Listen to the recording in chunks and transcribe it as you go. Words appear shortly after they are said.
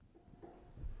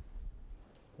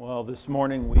Well, this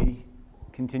morning we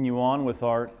continue on with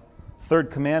our Third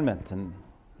Commandment, and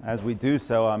as we do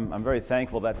so, I'm very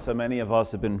thankful that so many of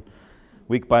us have been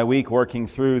week by week working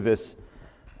through this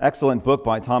excellent book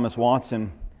by Thomas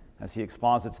Watson as he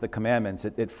exposits the commandments.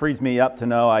 It frees me up to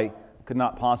know I could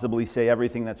not possibly say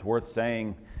everything that's worth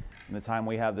saying in the time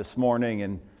we have this morning,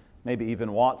 and maybe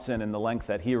even Watson, in the length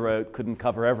that he wrote, couldn't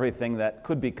cover everything that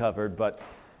could be covered, but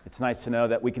it's nice to know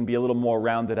that we can be a little more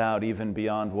rounded out even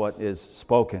beyond what is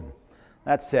spoken.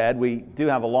 That said, we do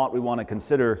have a lot we want to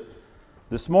consider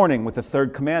this morning with the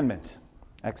Third Commandment.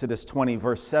 Exodus 20,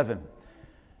 verse 7.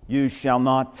 You shall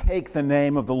not take the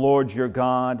name of the Lord your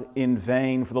God in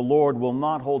vain, for the Lord will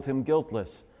not hold him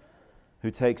guiltless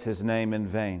who takes his name in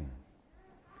vain.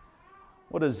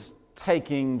 What does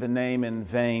taking the name in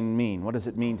vain mean? What does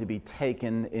it mean to be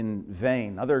taken in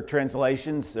vain? Other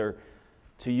translations are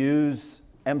to use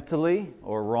emptily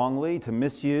or wrongly, to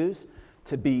misuse,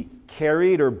 to be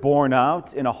carried or borne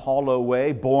out in a hollow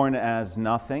way, borne as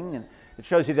nothing. And it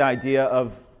shows you the idea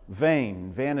of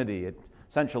vain, vanity. It's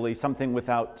essentially something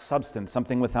without substance,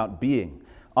 something without being,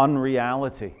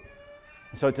 unreality.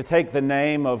 So to take the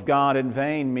name of God in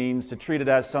vain means to treat it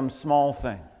as some small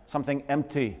thing, something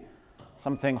empty,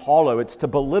 something hollow. It's to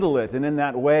belittle it, and in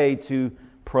that way to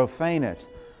profane it.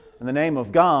 And the name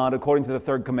of God, according to the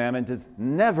Third Commandment, is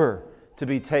never to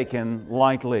be taken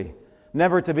lightly,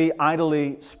 never to be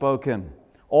idly spoken,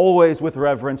 always with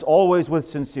reverence, always with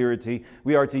sincerity.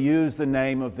 We are to use the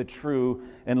name of the true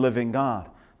and living God.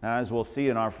 Now, as we'll see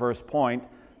in our first point,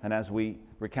 and as we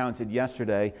recounted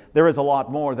yesterday, there is a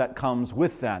lot more that comes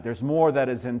with that. There's more that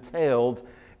is entailed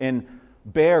in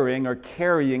bearing or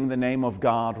carrying the name of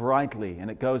God rightly, and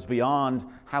it goes beyond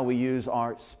how we use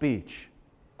our speech.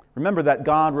 Remember that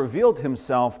God revealed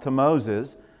himself to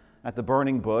Moses at the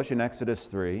burning bush in Exodus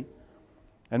 3.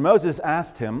 And Moses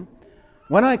asked him,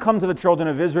 when I come to the children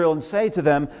of Israel and say to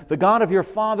them, the God of your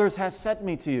fathers has sent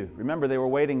me to you. Remember, they were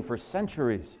waiting for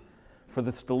centuries for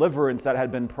this deliverance that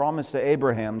had been promised to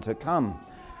Abraham to come.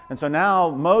 And so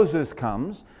now Moses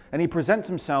comes and he presents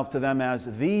himself to them as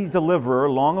the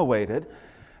deliverer, long awaited.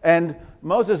 And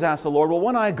Moses asked the Lord, well,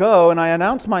 when I go and I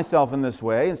announce myself in this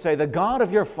way and say, the God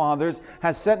of your fathers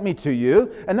has sent me to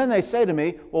you, and then they say to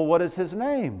me, well, what is his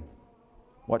name?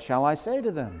 What shall I say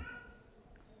to them?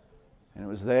 And it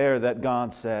was there that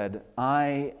God said,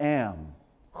 I am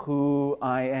who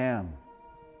I am.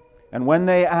 And when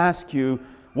they ask you,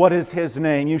 what is his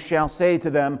name? You shall say to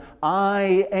them,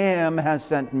 I am has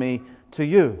sent me to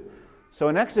you. So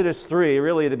in Exodus 3,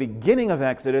 really the beginning of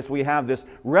Exodus, we have this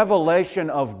revelation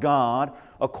of God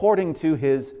according to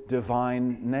his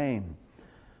divine name.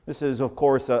 This is, of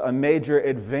course, a major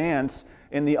advance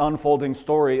in the unfolding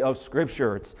story of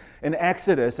Scripture. It's in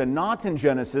Exodus and not in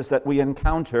Genesis that we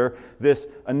encounter this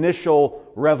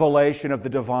initial revelation of the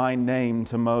divine name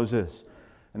to Moses.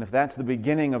 And if that's the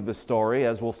beginning of the story,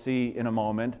 as we'll see in a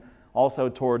moment, also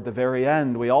toward the very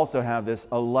end, we also have this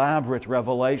elaborate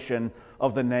revelation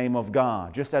of the name of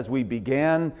God. Just as we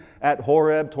began at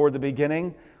Horeb toward the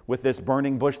beginning with this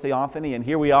burning bush theophany, and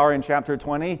here we are in chapter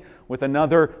 20 with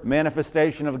another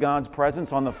manifestation of God's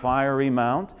presence on the fiery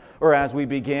mount, or as we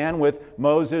began with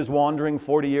Moses wandering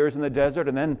 40 years in the desert,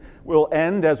 and then we'll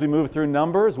end as we move through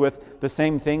Numbers with the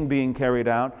same thing being carried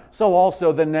out, so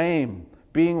also the name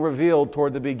being revealed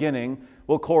toward the beginning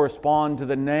will correspond to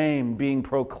the name being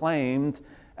proclaimed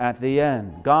at the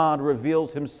end. God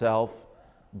reveals himself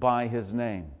by his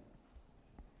name.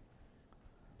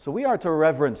 So we are to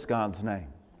reverence God's name.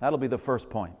 That'll be the first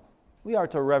point. We are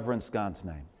to reverence God's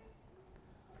name.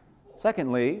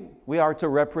 Secondly, we are to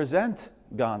represent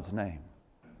God's name.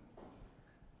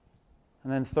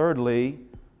 And then thirdly,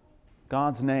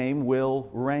 God's name will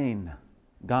reign.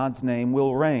 God's name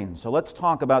will reign. So let's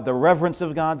talk about the reverence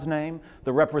of God's name,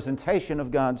 the representation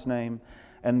of God's name,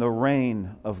 and the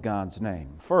reign of God's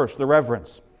name. First, the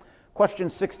reverence. Question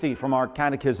 60 from our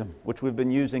catechism, which we've been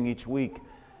using each week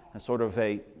as sort of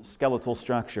a skeletal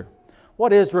structure.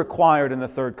 What is required in the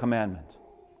Third Commandment?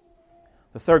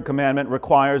 The Third Commandment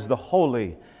requires the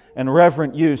holy and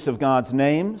reverent use of God's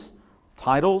names,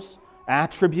 titles,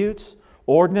 attributes,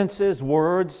 ordinances,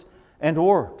 words, and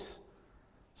works.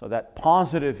 So that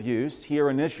positive use here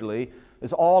initially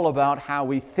is all about how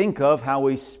we think of, how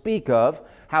we speak of,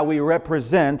 how we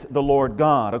represent the Lord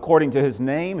God, according to his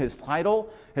name, his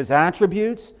title, his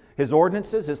attributes, his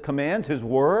ordinances, his commands, his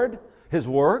word, his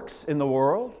works in the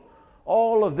world.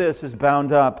 All of this is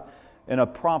bound up in a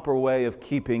proper way of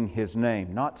keeping his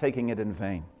name, not taking it in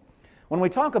vain. When we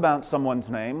talk about someone's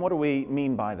name, what do we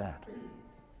mean by that?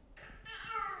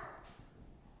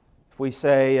 If we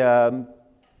say,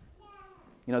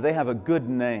 they have a good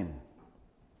name.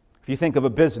 If you think of a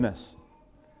business,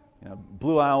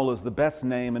 Blue Owl is the best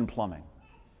name in plumbing.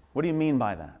 What do you mean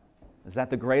by that? Is that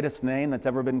the greatest name that's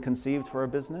ever been conceived for a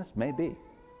business? Maybe.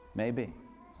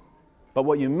 But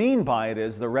what you mean by it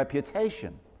is the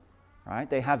reputation, right?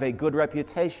 They have a good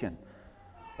reputation.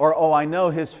 Or, I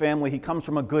know his family, he comes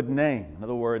from a good name. In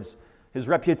other words, his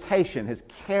reputation, his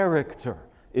character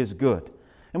is good.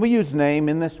 And we use name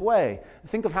in this way.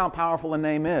 Think of how powerful a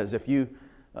name is. If you,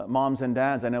 moms and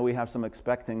dads, I know we have some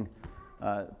expecting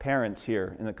parents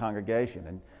here in the congregation,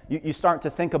 and you start to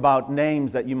think about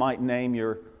names that you might name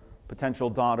your potential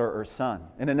daughter or son.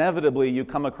 And inevitably, you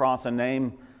come across a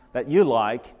name that you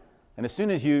like, and as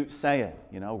soon as you say it,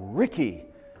 Ricky,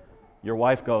 your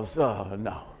wife goes, "Oh,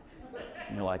 no."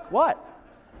 And you're like, "What?"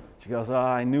 She goes,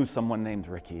 "I knew someone named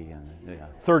Ricky, and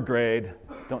third grade,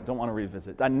 don't want to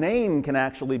revisit." A name can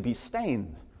actually be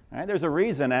stained. Right? There's a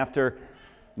reason after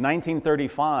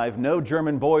 1935, no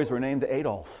German boys were named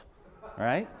Adolf.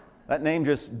 Right? That name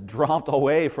just dropped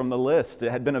away from the list.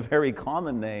 It had been a very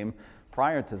common name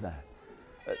prior to that.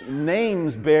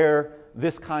 Names bear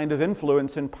this kind of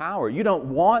influence and power. You don't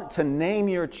want to name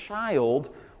your child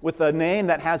with a name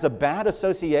that has a bad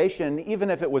association, even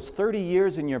if it was 30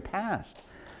 years in your past,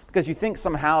 because you think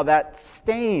somehow that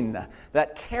stain,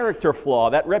 that character flaw,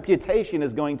 that reputation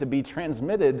is going to be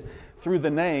transmitted through the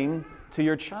name to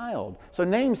your child. So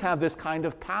names have this kind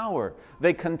of power.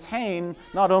 They contain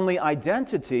not only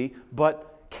identity,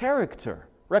 but character,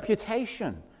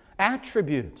 reputation,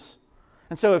 attributes.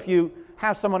 And so if you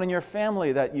have someone in your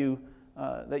family that you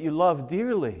love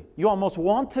dearly, you almost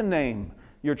want to name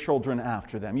your children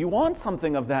after them. You want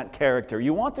something of that character.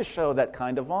 You want to show that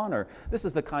kind of honor. This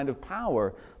is the kind of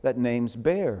power that names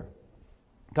bear.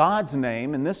 God's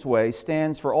name, in this way,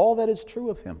 stands for all that is true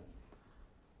of Him.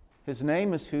 His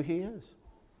name is who He is.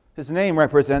 His name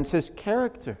represents His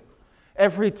character.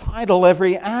 Every title,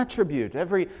 every attribute,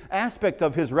 every aspect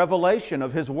of His revelation,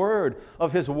 of His word,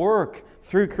 of His work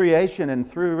through creation and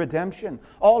through redemption,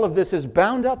 all of this is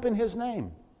bound up in His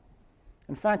name.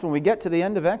 In fact, when we get to the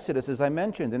end of Exodus, as I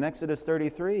mentioned, in Exodus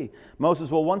 33,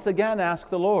 Moses will once again ask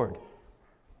the Lord,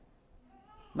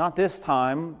 not this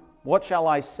time, "What shall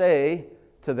I say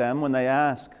to them when they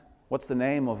ask, 'What's the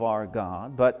name of our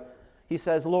God?' But he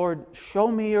says, 'Lord, show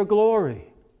me your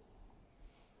glory.'"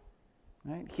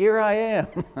 Right? Here I am.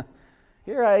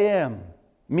 Here I am,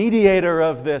 mediator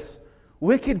of this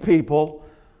wicked people.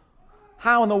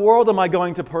 How in the world am I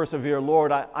going to persevere,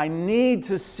 Lord? I need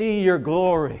to see your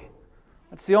glory.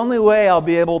 That's the only way I'll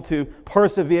be able to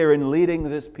persevere in leading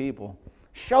this people.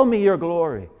 Show me your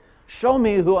glory. Show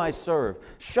me who I serve.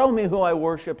 Show me who I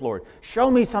worship, Lord. Show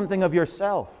me something of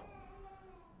yourself.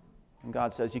 And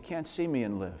God says, you can't see me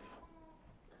and live.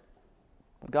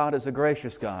 But God is a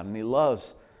gracious God, and He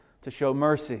loves to show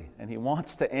mercy, and He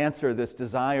wants to answer this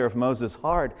desire of Moses'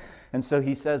 heart. And so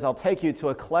He says, I'll take you to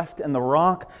a cleft in the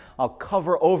rock, I'll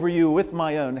cover over you with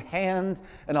my own hand,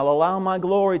 and I'll allow my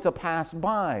glory to pass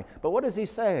by. But what does He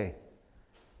say?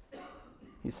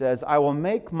 He says, I will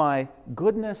make my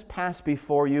goodness pass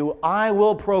before you. I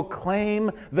will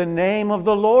proclaim the name of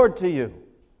the Lord to you.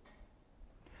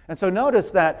 And so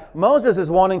notice that Moses is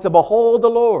wanting to behold the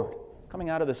Lord, coming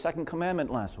out of the Second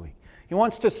Commandment last week. He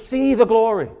wants to see the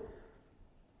glory.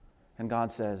 And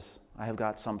God says, I have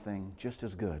got something just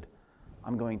as good.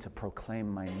 I'm going to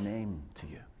proclaim my name to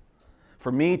you.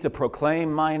 For me to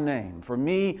proclaim my name, for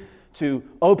me to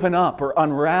open up or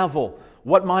unravel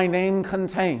what my name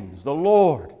contains, the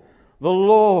Lord,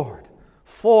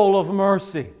 full of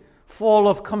mercy, full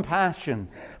of compassion.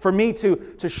 For me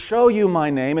to show you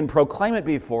my name and proclaim it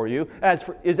before you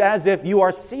is as if you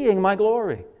are seeing my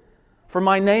glory. For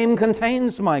my name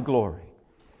contains my glory.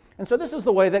 And so this is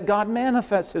the way that God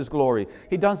manifests His glory.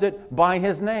 He does it by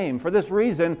His name. For this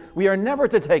reason, we are never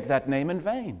to take that name in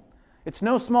vain. It's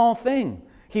no small thing.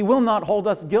 He will not hold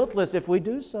us guiltless if we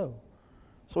do so.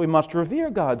 So we must revere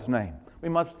God's name. We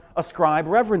must ascribe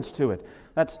reverence to it.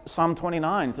 That's Psalm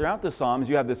 29. Throughout the Psalms,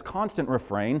 you have this constant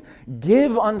refrain,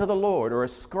 give unto the Lord, or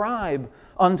ascribe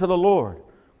unto the Lord.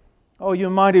 Oh,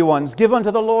 you mighty ones, give unto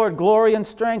the Lord glory and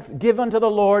strength. Give unto the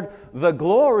Lord the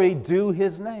glory due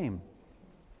His name.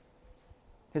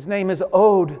 His name is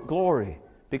owed glory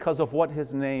because of what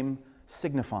His name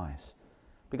signifies,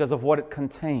 because of what it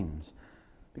contains,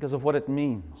 because of what it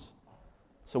means.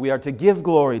 So we are to give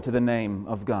glory to the name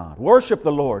of God. Worship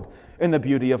the Lord in the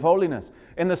beauty of holiness.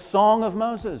 In the Song of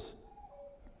Moses,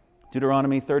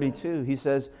 Deuteronomy 32, he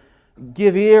says,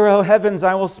 give ear, O heavens,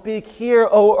 I will speak. Hear,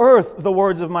 O earth, the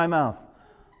words of my mouth.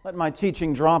 Let my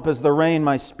teaching drop as the rain,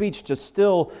 my speech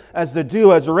distill as the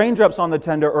dew, as raindrops on the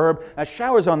tender herb, as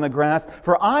showers on the grass,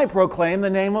 for I proclaim the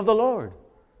name of the Lord.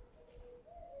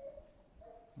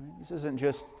 This isn't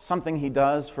just something he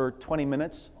does for 20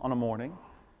 minutes on a morning.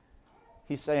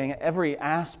 He's saying every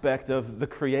aspect of the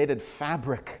created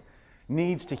fabric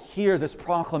needs to hear this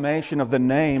proclamation of the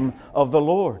name of the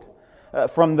Lord.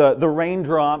 From the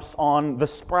raindrops on the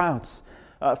sprouts,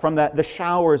 from the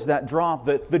showers that drop,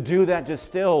 the dew that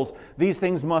distills, these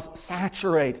things must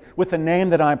saturate with the name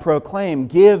that I proclaim.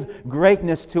 Give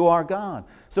greatness to our God.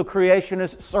 So creation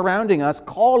is surrounding us,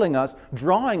 calling us,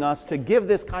 drawing us to give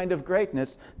this kind of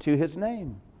greatness to His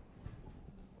name.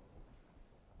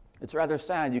 It's rather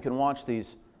sad. You can watch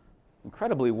these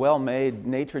incredibly well-made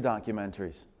nature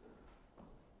documentaries.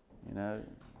 You know,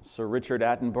 Sir Richard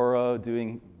Attenborough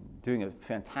doing a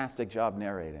fantastic job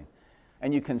narrating.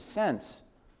 And you can sense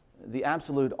the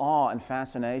absolute awe and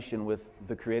fascination with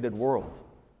the created world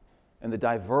and the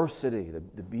diversity,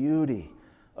 the beauty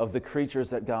of the creatures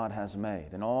that God has made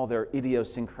and all their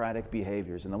idiosyncratic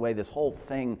behaviors and the way this whole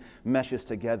thing meshes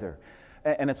together.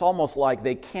 And it's almost like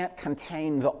they can't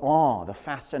contain the awe, the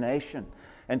fascination.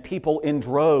 And people in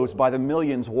droves by the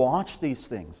millions watch these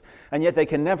things. And yet they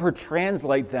can never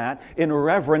translate that in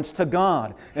reverence to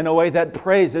God in a way that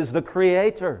praises the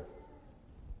Creator.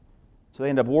 So they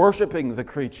end up worshiping the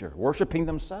creature, worshiping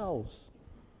themselves.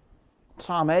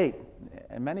 Psalm 8,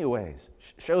 in many ways,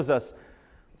 shows us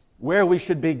where we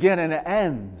should begin and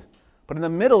end. But in the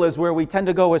middle is where we tend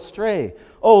to go astray.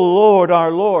 O Lord,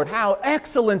 our Lord, how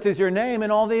excellent is your name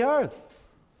in all the earth.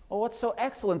 Well, what's so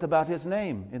excellent about His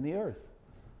name in the earth?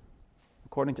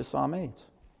 According to Psalm 8.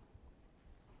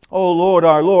 O Lord,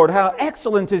 our Lord, how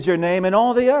excellent is your name in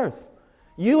all the earth.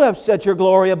 You have set your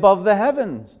glory above the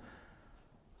heavens.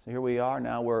 So here we are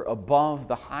now. We're above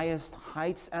the highest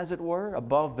heights, as it were,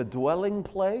 above the dwelling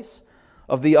place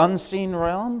of the unseen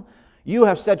realm. You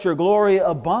have set your glory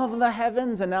above the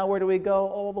heavens, and now where do we go?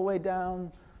 All the way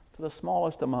down to the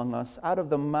smallest among us. Out of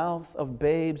the mouth of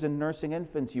babes and nursing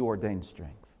infants you ordain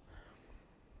strength.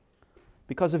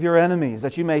 Because of your enemies,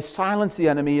 that you may silence the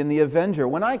enemy and the avenger.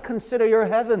 When I consider your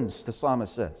heavens, the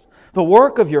psalmist says, the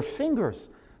work of your fingers,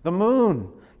 the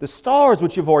moon, the stars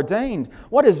which you've ordained.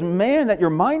 What is man that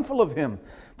you're mindful of him?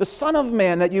 The Son of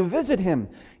Man that you visit him.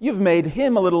 You've made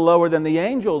him a little lower than the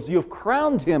angels. You've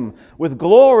crowned him with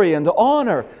glory and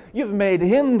honor. You've made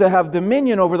him to have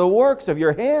dominion over the works of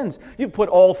your hands. You've put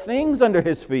all things under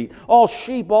his feet, all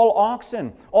sheep, all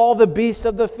oxen, all the beasts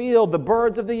of the field, the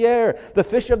birds of the air, the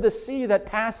fish of the sea that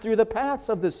pass through the paths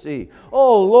of the sea.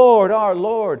 Oh Lord, our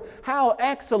Lord, how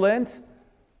excellent,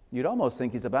 you'd almost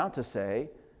think he's about to say,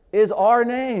 is our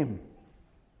name.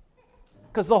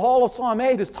 Because the whole of Psalm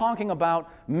 8 is talking about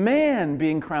man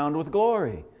being crowned with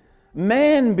glory,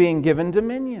 man being given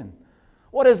dominion.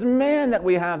 What is man that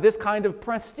we have this kind of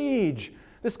prestige,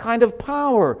 this kind of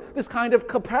power, this kind of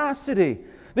capacity,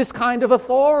 this kind of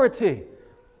authority?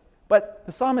 But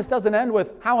the psalmist doesn't end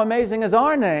with, how amazing is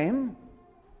our name?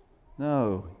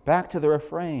 No, back to the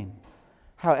refrain.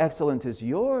 How excellent is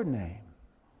your name?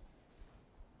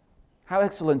 How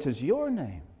excellent is your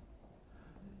name?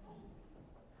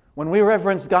 When we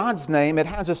reverence God's name, it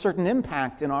has a certain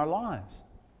impact in our lives.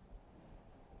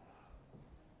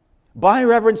 By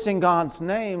reverencing God's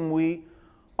name, we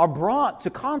are brought to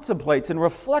contemplate and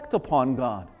reflect upon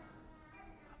God.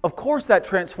 Of course, that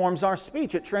transforms our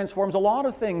speech. It transforms a lot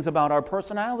of things about our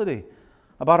personality,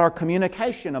 about our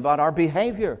communication, about our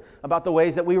behavior, about the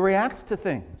ways that we react to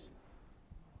things.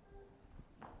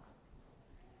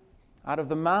 Out of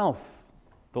the mouth,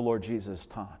 the Lord Jesus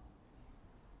taught,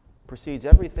 proceeds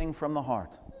everything from the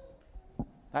heart.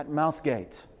 That mouth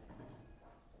gate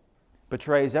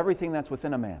betrays everything that's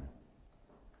within a man.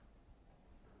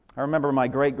 I remember my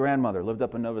great-grandmother lived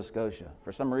up in Nova Scotia.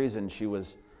 For some reason, she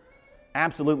was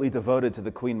absolutely devoted to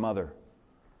the Queen Mother.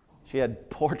 She had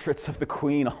portraits of the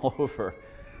Queen all over.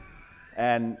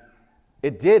 And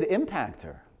it did impact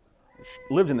her.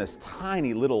 She lived in this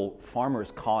tiny little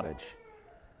farmer's cottage.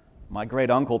 My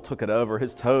great-uncle took it over.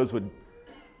 His toes would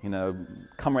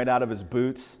come right out of his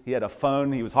boots. He had a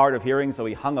phone. He was hard of hearing, so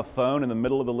he hung a phone in the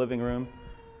middle of the living room.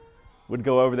 Would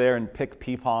go over there and pick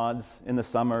pea pods in the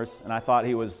summers, and I thought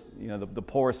he was, the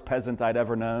poorest peasant I'd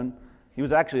ever known. He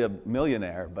was actually a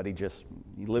millionaire, but he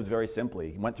lived very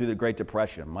simply. He went through the Great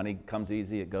Depression. Money comes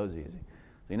easy, it goes easy.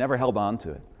 So he never held on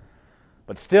to it.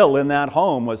 But still, in that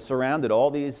home was surrounded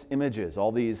all these images,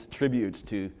 all these tributes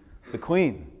to the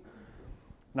Queen.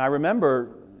 And I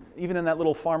remember, even in that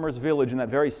little farmer's village, in that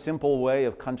very simple way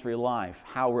of country life,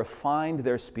 how refined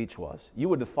their speech was. You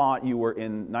would have thought you were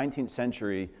in 19th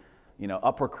century,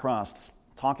 upper crust,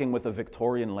 talking with a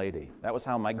Victorian lady. That was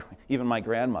how even my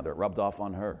grandmother rubbed off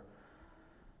on her.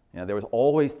 There was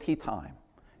always tea time.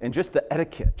 And just the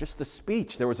etiquette, just the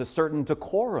speech, there was a certain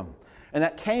decorum. And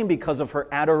that came because of her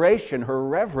adoration, her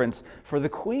reverence for the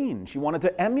queen. She wanted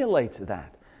to emulate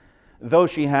that. Though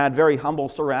she had very humble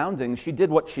surroundings, she did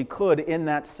what she could in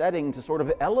that setting to sort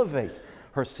of elevate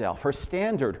herself, her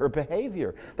standard, her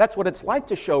behavior. That's what it's like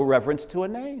to show reverence to a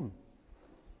name.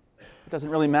 It doesn't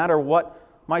really matter what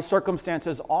my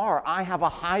circumstances are. I have a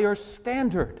higher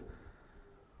standard.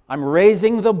 I'm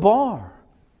raising the bar.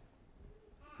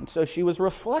 And so she was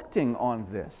reflecting on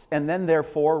this, and then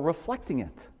therefore reflecting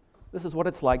it. This is what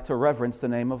it's like to reverence the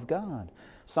name of God.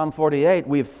 Psalm 48,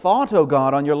 we've thought, O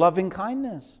God, on your loving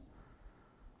kindness.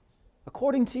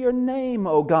 According to your name,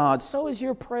 O God, so is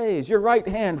your praise, your right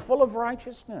hand full of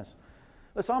righteousness.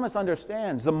 The psalmist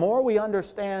understands, the more we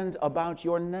understand about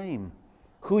your name,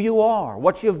 who you are,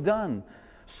 what you've done,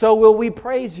 so will we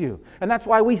praise you. And that's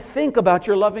why we think about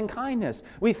your loving kindness.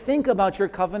 We think about your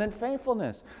covenant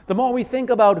faithfulness. The more we think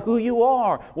about who you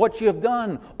are, what you have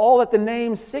done, all that the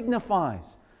name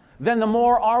signifies, then the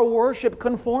more our worship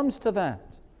conforms to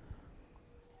that.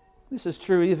 This is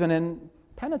true even in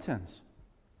penitence,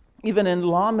 even in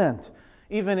lament,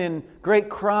 even in great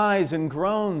cries and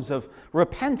groans of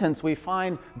repentance. We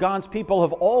find God's people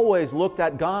have always looked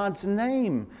at God's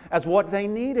name as what they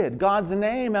needed, God's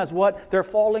name as what they're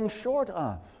falling short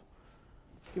of.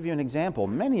 I'll give you an example,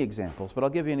 many examples, but I'll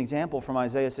give you an example from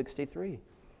Isaiah 63.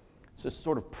 It's this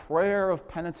sort of prayer of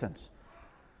penitence.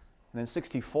 And in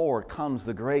 64 comes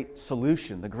the great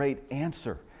solution, the great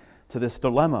answer to this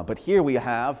dilemma. But here we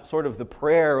have sort of the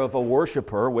prayer of a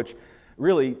worshiper, which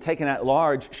really, taken at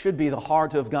large, should be the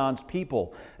heart of God's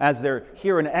people as they're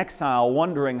here in exile,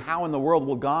 wondering how in the world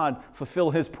will God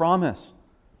fulfill His promise.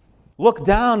 Look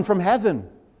down from heaven.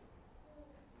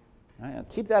 Right,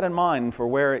 keep that in mind for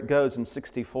where it goes in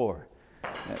 64.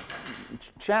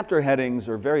 Chapter headings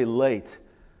are very late,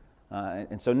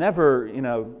 and so never,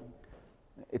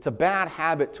 it's a bad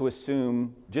habit to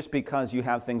assume just because you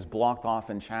have things blocked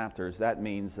off in chapters, that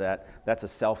means that that's a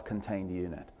self-contained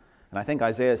unit. And I think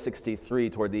Isaiah 63,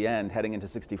 toward the end, heading into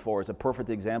 64, is a perfect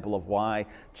example of why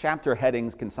chapter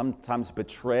headings can sometimes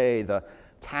betray the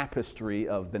tapestry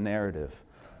of the narrative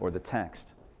or the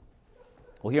text.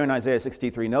 Well, here in Isaiah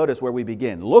 63, notice where we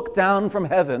begin. Look down from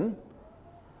heaven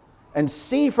and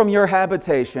see from your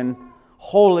habitation,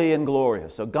 holy and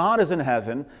glorious. So God is in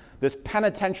heaven. This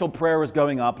penitential prayer is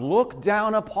going up. Look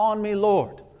down upon me,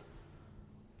 Lord.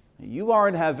 You are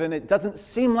in heaven. It doesn't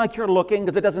seem like you're looking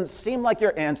because it doesn't seem like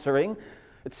you're answering.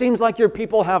 It seems like your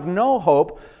people have no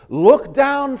hope. Look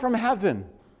down from heaven.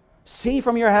 See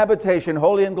from your habitation,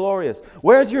 holy and glorious.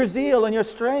 Where's your zeal and your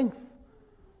strength?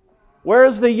 Where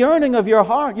is the yearning of your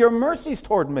heart, your mercies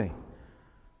toward me?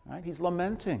 Right? He's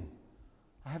lamenting.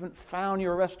 I haven't found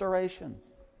your restoration.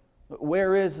 But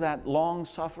where is that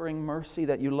long-suffering mercy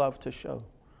that you love to show?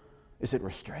 Is it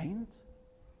restrained?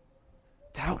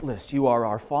 Doubtless you are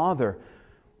our Father.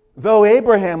 Though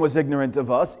Abraham was ignorant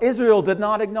of us, Israel did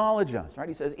not acknowledge us. Right?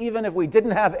 He says, even if we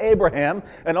didn't have Abraham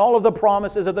and all of the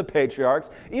promises of the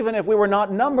patriarchs, even if we were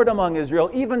not numbered among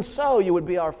Israel, even so you would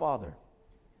be our Father.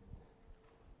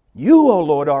 You, O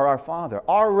Lord, are our Father.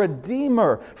 Our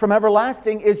Redeemer from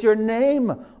everlasting is your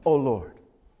name, O Lord.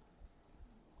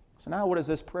 So now what is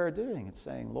this prayer doing? It's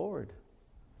saying, Lord,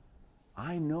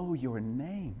 I know your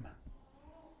name.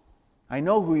 I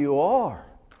know who you are.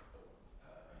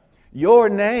 Your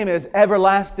name is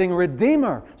Everlasting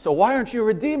Redeemer. So why aren't you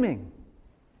redeeming?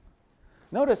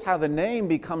 Notice how the name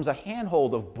becomes a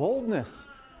handhold of boldness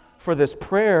for this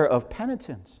prayer of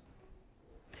penitence.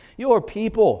 Your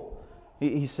people,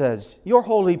 he says, your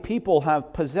holy people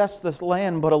have possessed this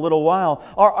land but a little while.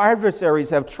 Our adversaries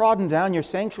have trodden down your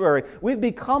sanctuary. We've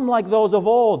become like those of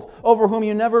old, over whom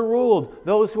you never ruled,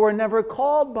 those who are never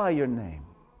called by your name.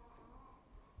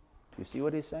 You see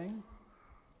what he's saying?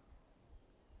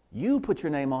 You put your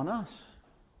name on us.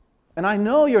 And I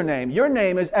know your name. Your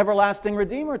name is Everlasting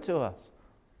Redeemer to us.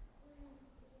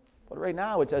 But right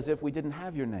now it's as if we didn't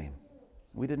have your name.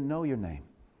 We didn't know your name.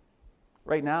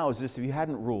 Right now it's as if you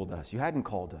hadn't ruled us. You hadn't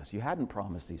called us. You hadn't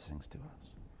promised these things to us.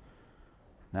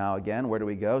 Now again, where do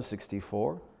we go?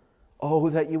 64. Oh,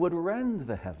 that you would rend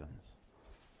the heavens.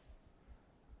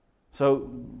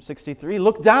 So 63,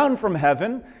 look down from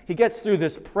heaven. He gets through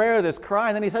this prayer, this cry,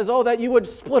 and then he says, oh, that you would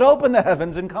split open the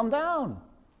heavens and come down.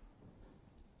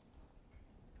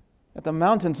 That the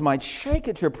mountains might shake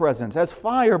at your presence, as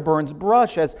fire burns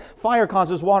brush, as fire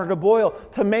causes water to boil,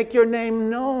 to make your name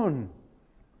known.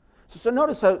 So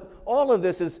notice how all of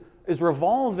this is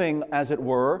revolving, as it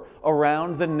were,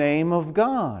 around the name of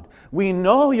God. We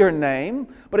know your name,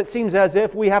 but it seems as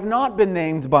if we have not been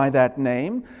named by that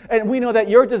name. And we know that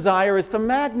your desire is to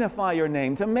magnify your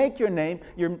name, to make your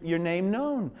name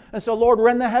known. And so, Lord,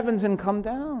 rend the heavens and come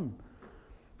down.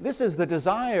 This is the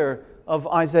desire of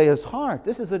Isaiah's heart.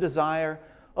 This is the desire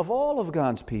of all of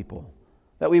God's people,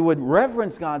 that we would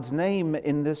reverence God's name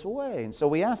in this way. And so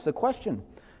we ask the question,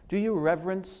 do you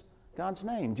reverence God's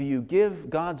name? Do you give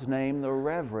God's name the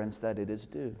reverence that it is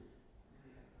due?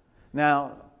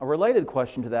 Now, a related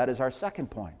question to that is our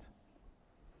second point.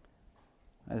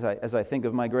 As I think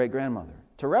of my great-grandmother,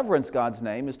 to reverence God's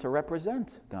name is to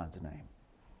represent God's name.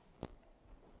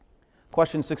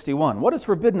 Question 61. What is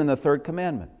forbidden in the Third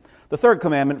Commandment? The Third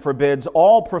Commandment forbids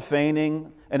all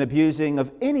profaning and abusing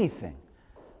of anything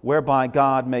whereby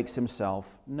God makes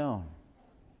himself known.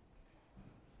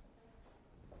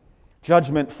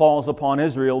 Judgment falls upon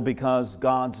Israel because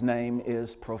God's name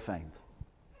is profaned.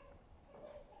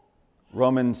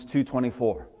 Romans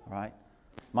 2:24, right?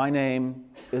 My name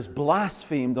is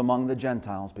blasphemed among the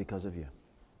Gentiles because of you.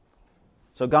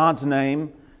 So God's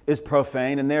name is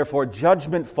profane, and therefore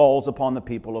judgment falls upon the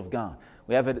people of God.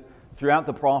 We have it throughout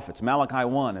the prophets. Malachi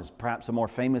 1 is perhaps a more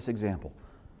famous example.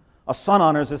 A son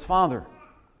honors his father.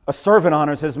 A servant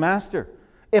honors his master.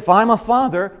 If I'm a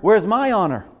father, where's my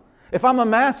honor? If I'm a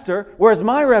master, where's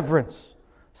my reverence?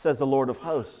 Says the Lord of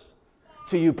hosts.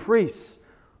 To you priests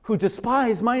who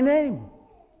despise my name.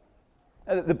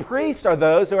 The priests are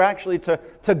those who are actually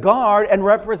to guard and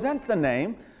represent the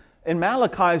name. In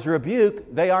Malachi's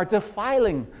rebuke, they are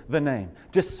defiling the name,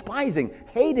 despising,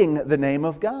 hating the name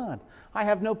of God. I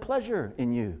have no pleasure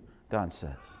in you, God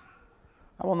says.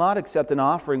 I will not accept an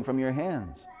offering from your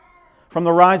hands. From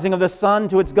the rising of the sun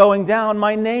to its going down,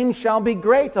 my name shall be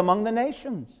great among the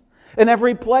nations. In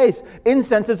every place,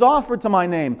 incense is offered to my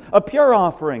name, a pure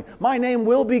offering. My name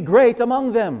will be great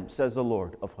among them, says the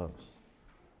Lord of hosts.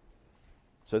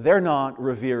 So they're not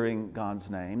revering God's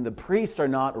name. The priests are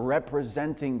not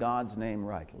representing God's name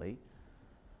rightly.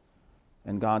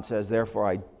 And God says, therefore,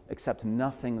 I accept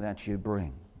nothing that you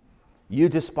bring. You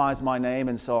despise my name,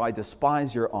 and so I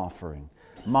despise your offering.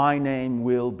 My name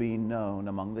will be known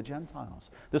among the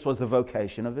Gentiles. This was the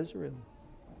vocation of Israel.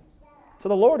 So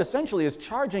the Lord essentially is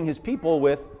charging his people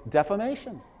with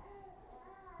defamation.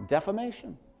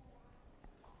 Defamation.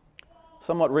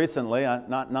 Somewhat recently,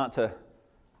 not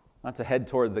to head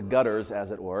toward the gutters,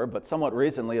 as it were, but somewhat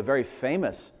recently, a very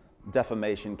famous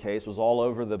defamation case was all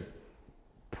over the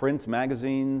print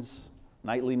magazines,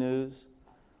 nightly news.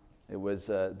 It was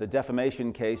the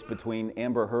defamation case between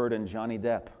Amber Heard and Johnny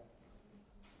Depp.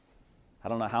 I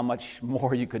don't know how much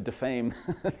more you could defame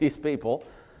these people,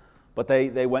 but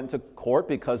they went to court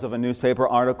because of a newspaper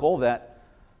article that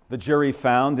the jury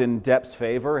found in Depp's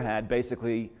favor had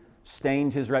basically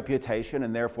stained his reputation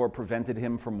and therefore prevented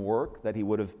him from work that he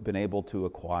would have been able to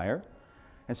acquire.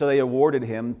 And so they awarded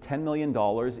him $10 million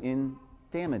in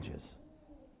damages.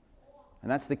 And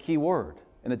that's the key word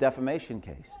in a defamation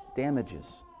case,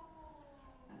 damages.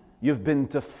 You've been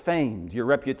defamed. Your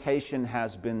reputation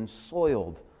has been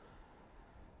soiled.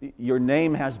 Your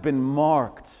name has been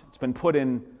marked. It's been put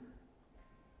in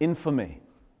infamy.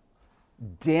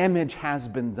 Damage has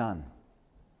been done.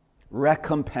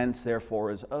 Recompense,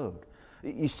 therefore, is owed.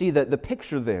 You see that the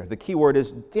picture there, the key word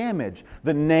is damage.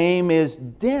 The name is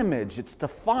damaged. It's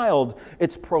defiled.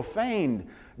 It's profaned.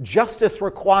 Justice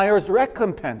requires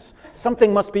recompense.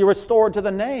 Something must be restored to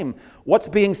the name. What's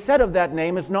being said of that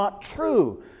name is not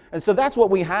true. And so that's what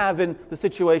we have in the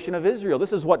situation of Israel.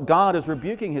 This is what God is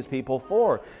rebuking his people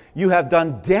for. You have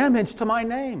done damage to my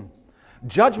name.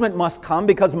 Judgment must come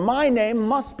because my name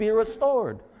must be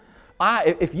restored.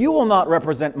 If you will not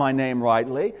represent my name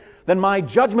rightly, then my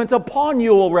judgment upon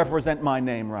you will represent my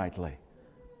name rightly.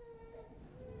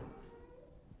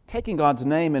 Taking God's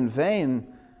name in vain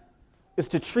is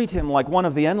to treat him like one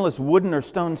of the endless wooden or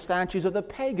stone statues of the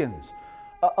pagans,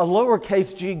 a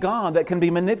lowercase g God that can be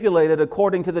manipulated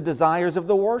according to the desires of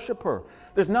the worshiper.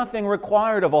 There's nothing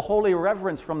required of a holy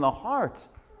reverence from the heart.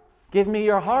 Give me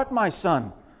your heart, my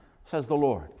son, says the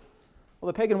Lord. Well,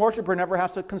 the pagan worshiper never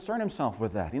has to concern himself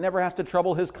with that. He never has to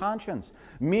trouble his conscience.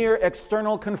 Mere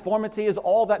external conformity is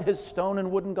all that his stone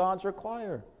and wooden gods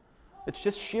require. It's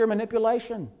just sheer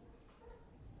manipulation.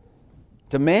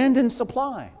 Demand and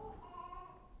supply.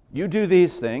 You do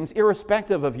these things,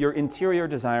 irrespective of your interior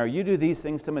desire, you do these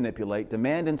things to manipulate,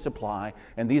 demand and supply,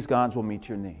 and these gods will meet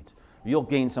your needs. You'll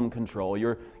gain some control.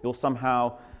 You'll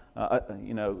somehow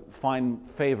find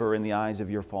favor in the eyes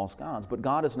of your false gods. But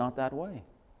God is not that way.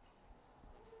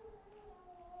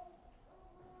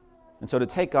 And so to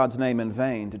take God's name in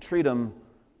vain, to treat him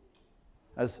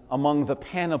as among the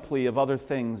panoply of other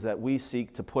things that we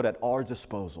seek to put at our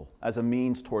disposal as a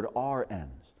means toward our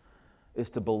ends,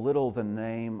 is to belittle the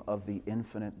name of the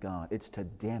infinite God. It's to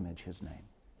damage his name.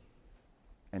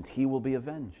 And he will be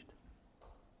avenged.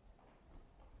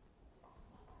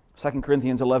 2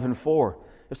 Corinthians 11:4.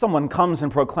 If someone comes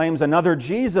and proclaims another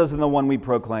Jesus than the one we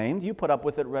proclaimed, you put up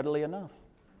with it readily enough.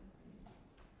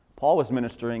 Paul was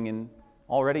ministering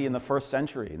already in the first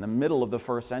century, in the middle of the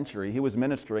first century. He was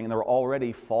ministering, and there were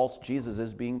already false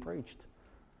Jesuses being preached.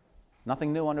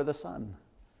 Nothing new under the sun.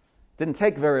 Didn't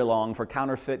take very long for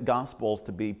counterfeit gospels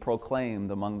to be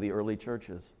proclaimed among the early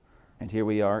churches. And here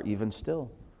we are even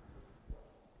still.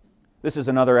 This is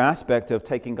another aspect of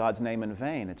taking God's name in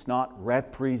vain. It's not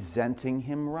representing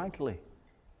Him rightly.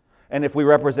 And if we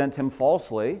represent Him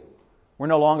falsely, we're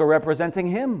no longer representing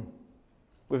Him.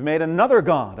 We've made another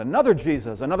God, another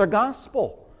Jesus, another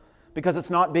gospel, because it's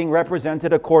not being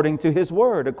represented according to His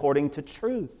word, according to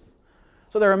truth.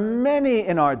 So there are many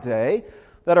in our day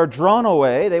that are drawn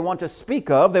away, they want to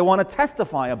speak of, they want to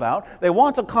testify about, they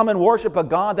want to come and worship a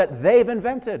God that they've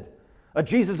invented, a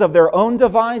Jesus of their own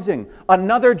devising,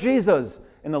 another Jesus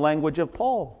in the language of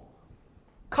Paul.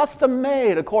 Custom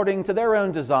made according to their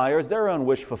own desires, their own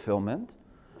wish fulfillment.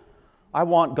 I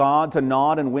want God to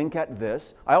nod and wink at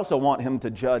this. I also want Him to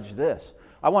judge this.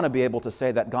 I want to be able to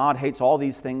say that God hates all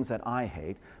these things that I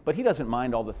hate, but He doesn't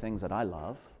mind all the things that I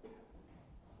love.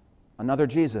 Another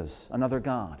Jesus, another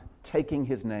God, taking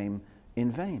His name in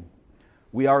vain.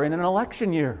 We are in an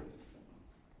election year.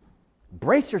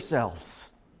 Brace yourselves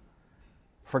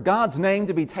for God's name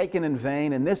to be taken in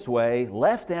vain in this way,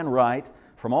 left and right,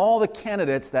 from all the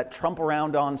candidates that trump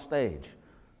around on stage.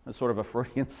 That's sort of a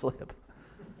Freudian slip.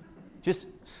 Just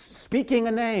speaking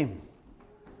a name,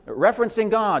 referencing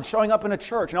God, showing up in a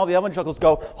church, and all the evangelicals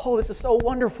go, oh, this is so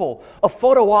wonderful, a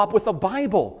photo op with a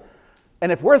Bible.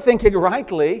 And if we're thinking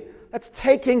rightly, that's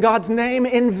taking God's name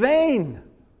in vain.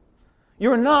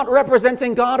 You're not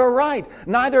representing God aright.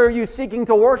 Neither are you seeking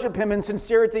to worship Him in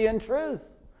sincerity and truth.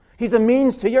 He's a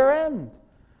means to your end.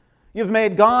 You've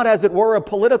made God, as it were, a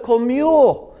political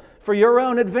mule for your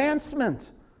own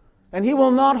advancement. And He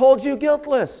will not hold you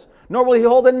guiltless, nor will He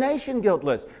hold a nation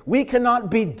guiltless. We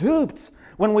cannot be duped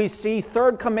when we see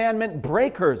Third Commandment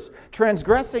breakers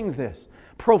transgressing this,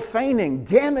 profaning,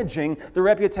 damaging the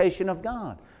reputation of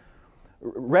God.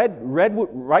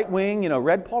 Right-wing,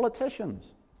 red politicians,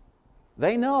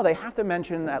 they know they have to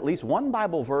mention at least one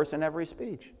Bible verse in every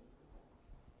speech.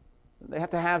 They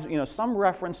have to have, some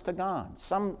reference to God,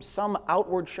 some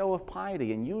outward show of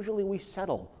piety, and usually we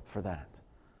settle for that.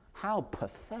 How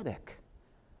pathetic.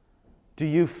 Do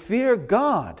you fear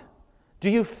God? Do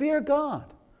you fear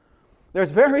God? There's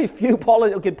very few,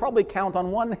 you could probably count on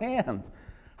one hand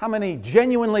how many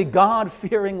genuinely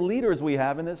God-fearing leaders we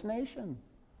have in this nation.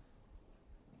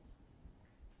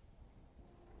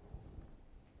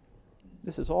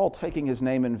 This is all taking His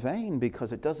name in vain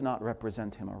because it does not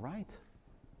represent Him aright.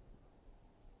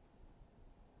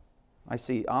 I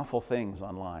see awful things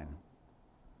online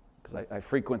because I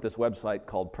frequent this website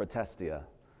called Protestia,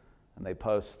 and they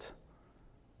post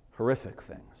horrific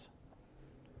things.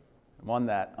 One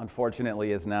that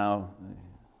unfortunately is now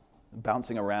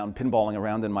bouncing around, pinballing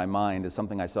around in my mind is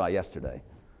something I saw yesterday.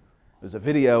 There's a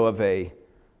video of a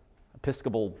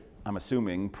Episcopal, I'm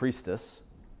assuming, priestess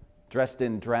dressed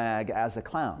in drag as a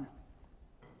clown.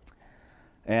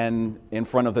 And in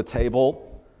front of the table,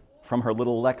 from her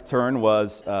little lectern,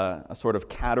 was a sort of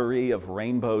cattery of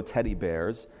rainbow teddy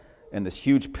bears and this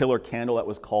huge pillar candle that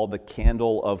was called the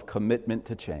Candle of Commitment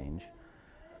to Change.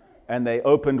 And they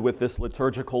opened with this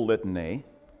liturgical litany,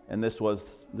 and this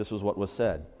was what was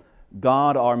said.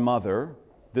 God, our mother,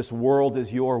 this world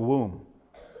is your womb.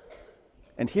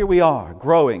 And here we are,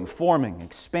 growing, forming,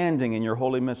 expanding in your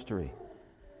holy mystery.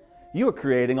 You are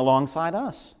creating alongside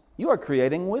us. You are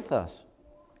creating with us.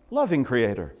 Loving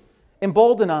Creator,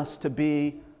 embolden us to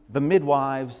be the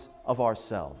midwives of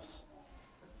ourselves.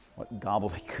 What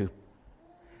gobbledygook.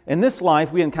 In this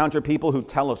life, we encounter people who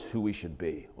tell us who we should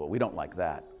be. Well, we don't like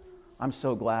that. I'm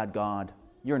so glad, God,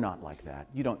 you're not like that.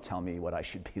 You don't tell me what I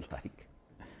should be like.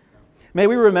 May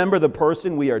we remember the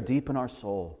person we are deep in our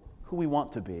soul, who we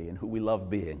want to be and who we love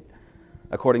being,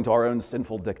 according to our own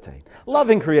sinful dictate.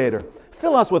 Loving Creator,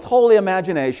 fill us with holy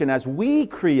imagination as we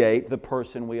create the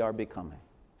person we are becoming.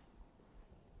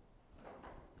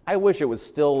 I wish it was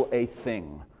still a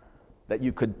thing that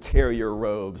you could tear your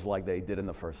robes like they did in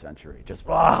the first century. Just,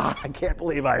 I can't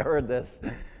believe I heard this.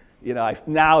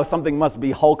 Now something must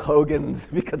be Hulk Hogan's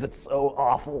because it's so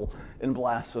awful and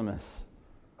blasphemous.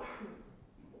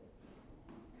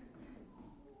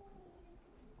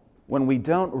 When we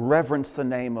don't reverence the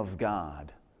name of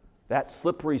God, that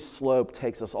slippery slope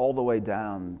takes us all the way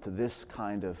down to this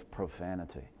kind of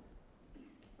profanity.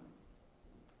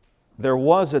 There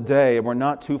was a day, and we're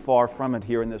not too far from it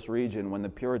here in this region, when the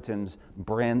Puritans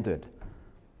branded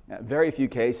Very few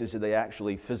cases did they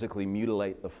actually physically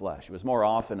mutilate the flesh. It was more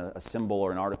often a symbol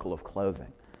or an article of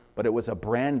clothing, but it was a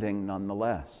branding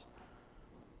nonetheless.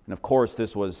 And of course,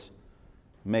 this was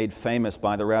made famous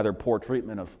by the rather poor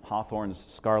treatment of Hawthorne's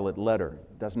Scarlet Letter.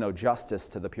 It does no justice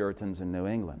to the Puritans in New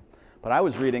England. But I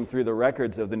was reading through the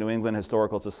records of the New England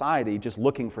Historical Society, just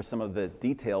looking for some of the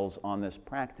details on this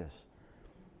practice.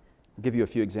 I'll give you a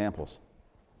few examples.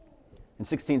 In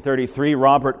 1633,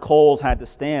 Robert Coles had to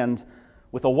stand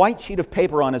with a white sheet of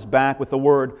paper on his back with the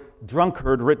word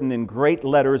drunkard written in great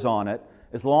letters on it,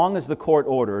 as long as the court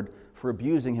ordered, for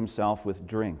abusing himself with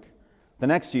drink. The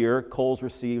next year, Coles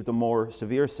received a more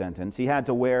severe sentence. He had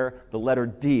to wear the letter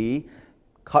D,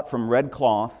 cut from red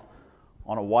cloth,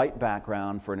 on a white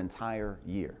background for an entire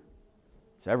year.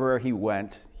 So everywhere he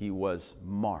went, he was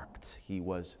marked. He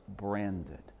was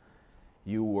branded.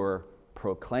 You were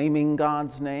proclaiming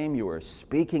God's name. You were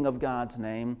speaking of God's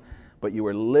name. But you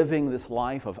were living this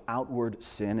life of outward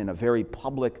sin in a very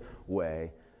public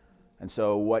way. And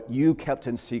so what you kept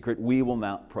in secret, we will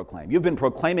now proclaim. You've been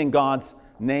proclaiming God's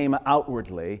name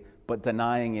outwardly, but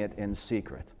denying it in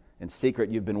secret. In secret,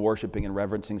 you've been worshiping and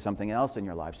reverencing something else in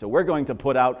your life. So we're going to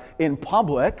put out in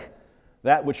public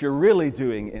that which you're really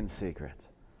doing in secret.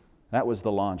 That was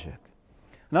the logic.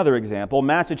 Another example,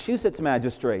 Massachusetts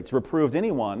magistrates reproved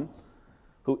anyone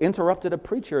who interrupted a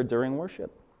preacher during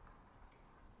worship.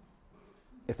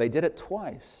 If they did it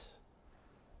twice,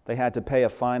 they had to pay a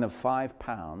fine of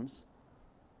 £5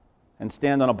 and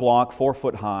stand on a block 4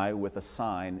 foot high with a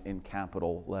sign in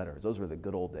capital letters. Those were the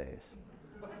good old days.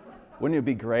 Wouldn't it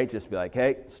be great just to be like,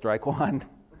 hey, strike one.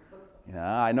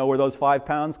 I know where those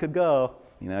 £5 could go.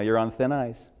 You're on thin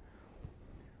ice.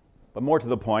 But more to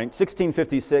the point,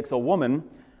 1656, a woman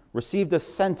received a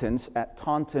sentence at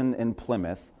Taunton in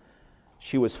Plymouth.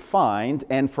 She was fined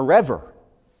and forever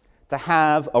to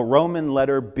have a Roman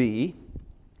letter B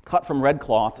cut from red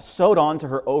cloth sewed onto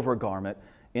her overgarment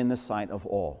in the sight of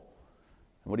all.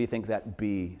 And what do you think that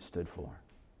B stood for?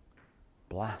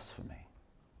 Blasphemy.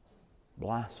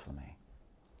 Blasphemy.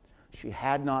 She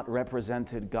had not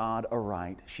represented God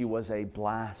aright. She was a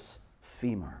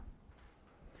blasphemer.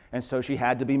 And so she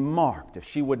had to be marked. If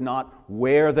she would not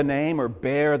wear the name or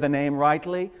bear the name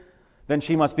rightly, then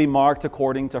she must be marked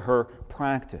according to her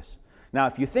practice. Now,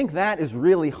 if you think that is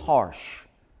really harsh,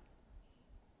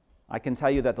 I can tell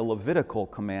you that the Levitical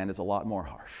command is a lot more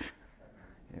harsh.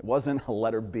 It wasn't a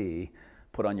letter B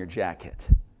put on your jacket.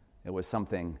 It was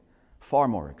something far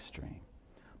more extreme.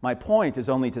 My point is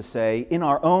only to say, in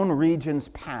our own region's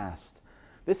past,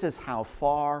 this is how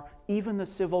far even the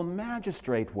civil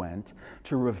magistrate went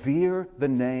to revere the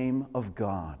name of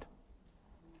God.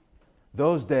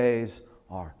 Those days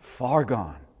are far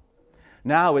gone.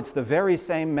 Now it's the very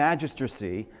same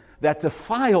magistracy that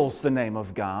defiles the name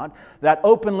of God, that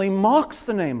openly mocks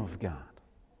the name of God.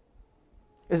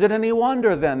 Is it any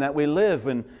wonder then that we live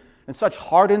in such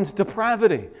hardened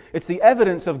depravity? It's the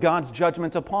evidence of God's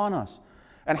judgment upon us.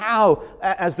 And how,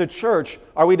 as the church,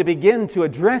 are we to begin to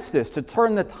address this, to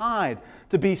turn the tide,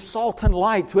 to be salt and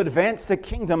light, to advance the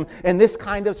kingdom in this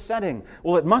kind of setting?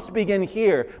 Well, it must begin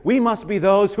here. We must be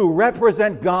those who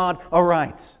represent God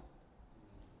aright.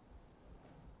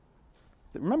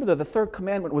 Remember that the Third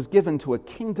Commandment was given to a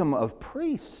kingdom of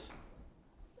priests.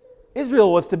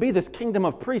 Israel was to be this kingdom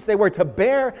of priests. They were to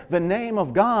bear the name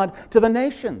of God to the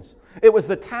nations. It was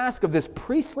the task of this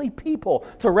priestly people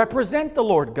to represent the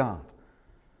Lord God.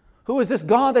 Who is this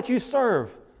God that you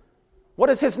serve? What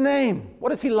is His name?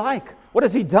 What is He like? What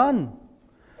has He done?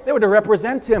 They were to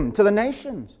represent Him to the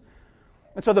nations.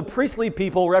 And so the priestly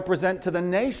people represent to the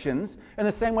nations in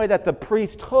the same way that the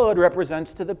priesthood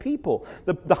represents to the people.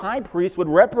 The high priest would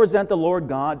represent the Lord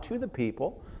God to the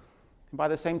people, and by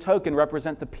the same token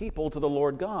represent the people to the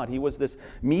Lord God. He was this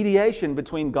mediation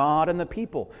between God and the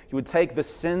people. He would take the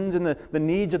sins and the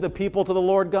needs of the people to the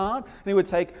Lord God, and He would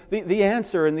take the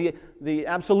answer and the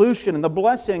absolution and the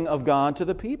blessing of God to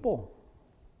the people.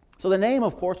 So the name,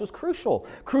 of course, was crucial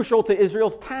to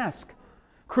Israel's task,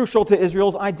 crucial to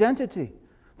Israel's identity.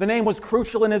 The name was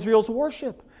crucial in Israel's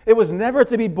worship. It was never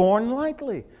to be borne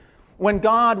lightly. When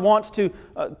God wants to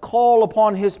call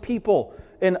upon His people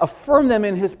and affirm them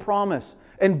in His promise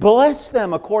and bless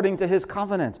them according to His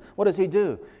covenant, what does He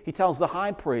do? He tells the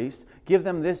high priest, give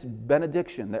them this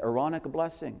benediction, the Aaronic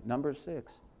blessing, Numbers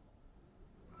 6.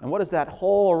 And what does that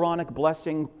whole Aaronic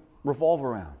blessing revolve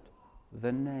around?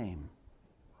 The name,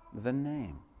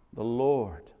 the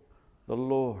Lord, the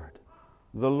Lord,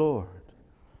 the Lord.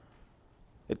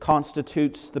 It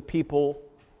constitutes the people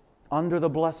under the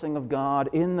blessing of God,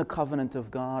 in the covenant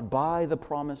of God, by the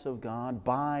promise of God,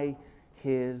 by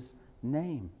His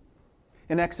name.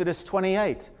 In Exodus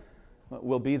 28,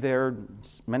 We'll be there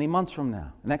many months from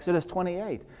now. In Exodus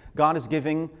 28, God is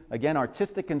giving, again,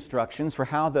 artistic instructions for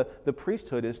how the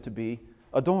priesthood is to be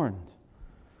adorned.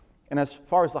 And as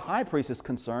far as the high priest is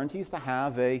concerned, he's to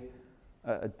have a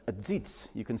tzitz.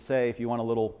 You can say, if you want a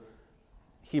little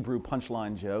Hebrew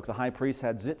punchline joke, the high priest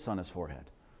had zits on his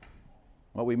forehead.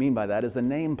 What we mean by that is the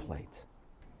nameplate.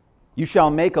 You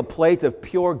shall make a plate of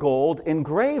pure gold,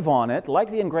 engrave on it,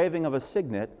 like the engraving of a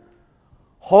signet,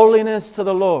 holiness to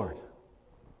the Lord.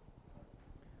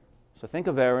 So think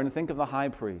of Aaron, think of the high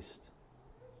priest.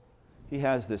 He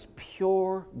has this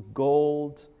pure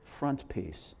gold front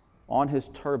piece on his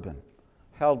turban,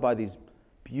 held by these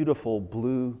beautiful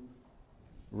blue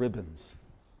ribbons.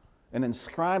 And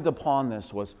inscribed upon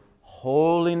this was,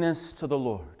 holiness to the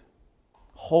Lord.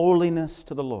 Holiness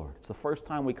to the Lord. It's the first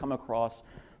time we come across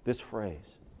this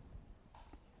phrase.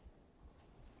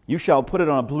 You shall put it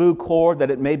on a blue cord, that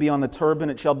it may be on the turban,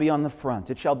 it shall be on the front,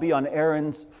 it shall be on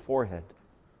Aaron's forehead.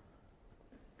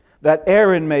 That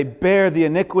Aaron may bear the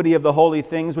iniquity of the holy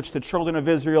things which the children of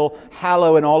Israel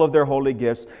hallow in all of their holy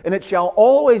gifts, and it shall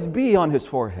always be on his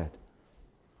forehead,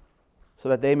 so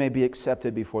that they may be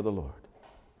accepted before the Lord.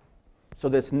 So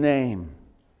this name,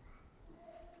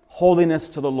 holiness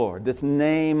to the Lord, this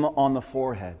name on the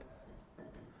forehead,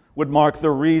 would mark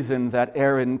the reason that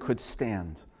Aaron could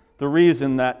stand, the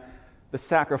reason that the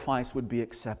sacrifice would be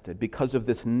accepted, because of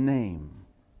this name.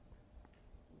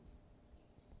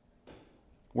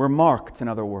 We're marked, in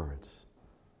other words.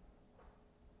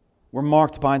 We're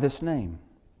marked by this name.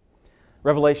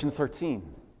 Revelation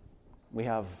 13, we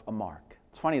have a mark.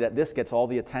 It's funny that this gets all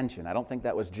the attention. I don't think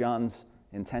that was John's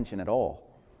intention at all.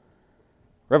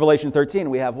 Revelation 13,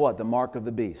 we have what? The mark of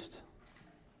the beast.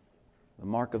 The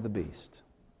mark of the beast.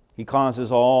 He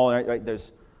causes all, right,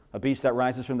 there's a beast that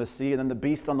rises from the sea, and then the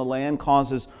beast on the land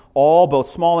causes all, both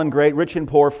small and great, rich and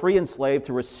poor, free and slave,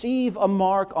 to receive a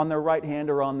mark on their right hand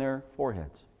or on their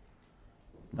foreheads.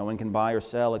 No one can buy or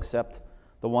sell except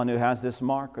the one who has this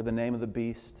mark, or the name of the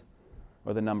beast,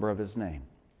 or the number of his name.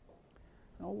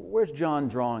 Now, where's John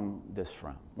drawing this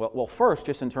from? Well, first,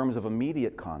 just in terms of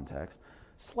immediate context,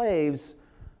 slaves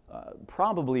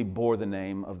probably bore the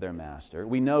name of their master.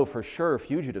 We know for sure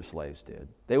fugitive slaves did.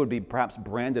 They would be perhaps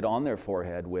branded on their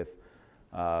forehead with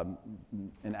an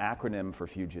acronym for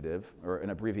fugitive, or an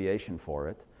abbreviation for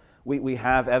it. We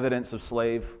have evidence of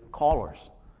slave collars.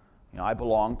 You know, I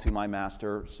belong to my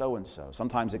master so-and-so.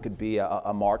 Sometimes it could be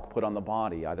a mark put on the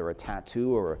body, either a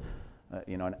tattoo or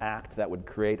an act that would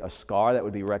create a scar that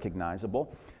would be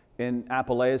recognizable. In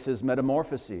Apuleius'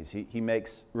 Metamorphoses, he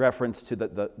makes reference to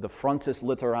the frontis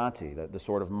literati, the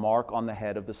sort of mark on the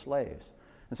head of the slaves.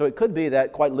 And so it could be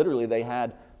that, quite literally, they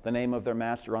had the name of their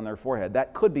master on their forehead.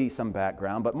 That could be some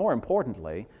background, but more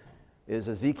importantly is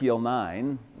Ezekiel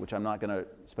 9, which I'm not going to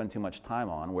spend too much time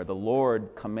on, where the Lord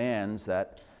commands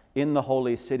that in the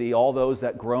holy city, all those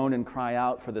that groan and cry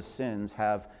out for the sins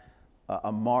have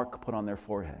a mark put on their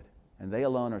forehead, and they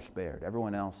alone are spared.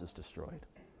 Everyone else is destroyed.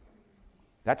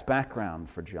 That's background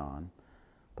for John.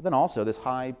 But then also this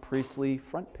high priestly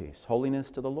front piece, holiness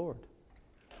to the Lord.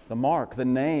 The mark, the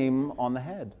name on the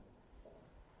head.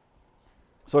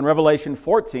 So in Revelation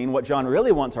 14, what John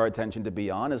really wants our attention to be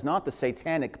on is not the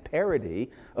satanic parody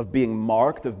of being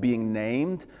marked, of being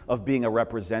named, of being a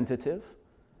representative.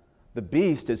 The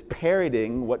beast is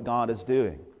parodying what God is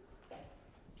doing.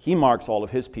 He marks all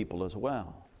of his people as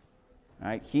well.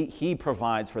 Right? He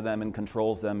provides for them and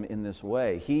controls them in this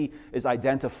way. He is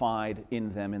identified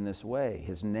in them in this way.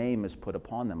 His name is put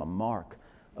upon them, a mark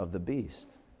of the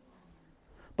beast.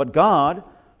 But God,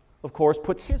 of course,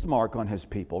 puts his mark on his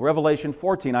people. Revelation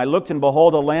 14, I looked and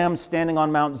behold a lamb standing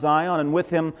on Mount Zion, and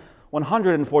with him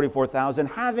 144,000,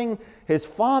 having his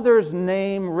Father's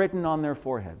name written on their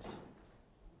foreheads.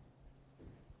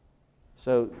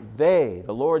 So they,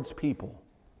 the Lord's people,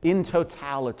 in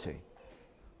totality,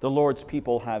 the Lord's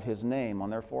people have his name on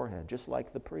their forehead, just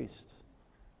like the priests.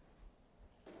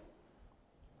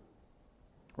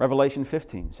 Revelation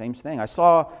 15, same thing. I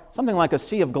saw something like a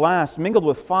sea of glass mingled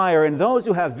with fire, and those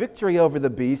who have victory over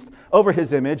the beast, over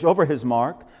his image, over his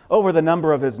mark, over the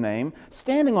number of his name,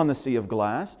 standing on the sea of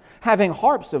glass, having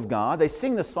harps of God. They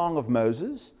sing the song of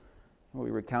Moses. We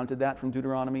recounted that from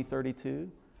Deuteronomy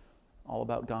 32, all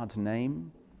about God's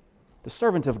name. The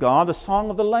servant of God, the song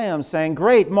of the Lamb, saying,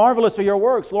 Great, marvelous are your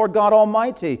works, Lord God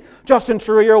Almighty. Just and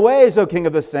true are your ways, O King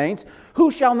of the saints. Who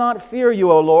shall not fear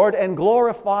you, O Lord, and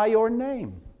glorify your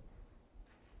name?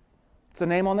 It's the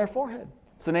name on their forehead.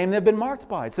 It's the name they've been marked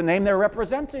by. It's the name they're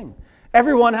representing.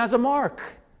 Everyone has a mark.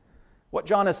 What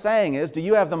John is saying is, do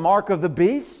you have the mark of the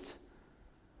beast?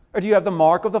 Or do you have the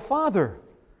mark of the Father?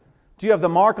 Do you have the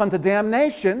mark unto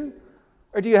damnation?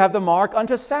 Or do you have the mark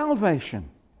unto salvation?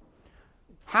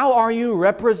 How are you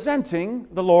representing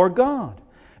the Lord God?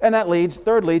 And that leads,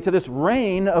 thirdly, to this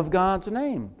reign of God's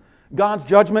name. God's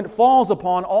judgment falls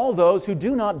upon all those who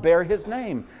do not bear His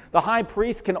name. The high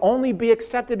priest can only be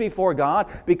accepted before God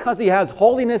because he has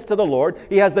holiness to the Lord.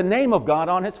 He has the name of God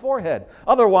on his forehead.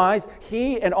 Otherwise,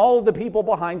 he and all of the people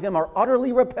behind him are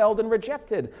utterly repelled and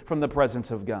rejected from the presence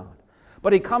of God.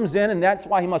 But he comes in, and that's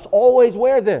why he must always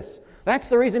wear this. That's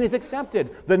the reason he's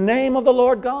accepted, the name of the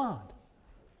Lord God.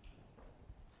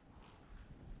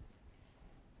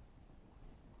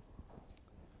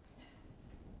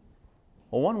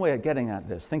 Well, one way of getting at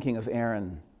this, thinking of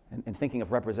Aaron and thinking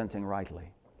of representing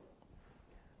rightly,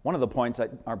 one of the points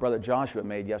that our brother Joshua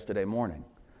made yesterday morning,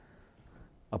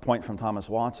 a point from Thomas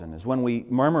Watson, is when we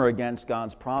murmur against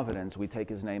God's providence, we take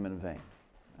His name in vain.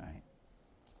 Right?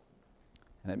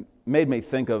 And it made me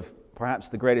think of perhaps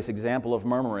the greatest example of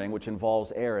murmuring, which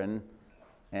involves Aaron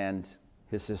and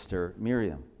his sister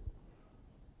Miriam.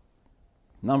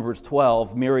 Numbers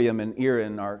 12, Miriam and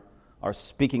Aaron are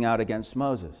speaking out against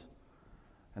Moses.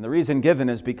 And the reason given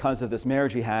is because of this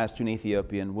marriage he has to an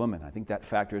Ethiopian woman. I think that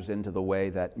factors into the way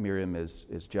that Miriam is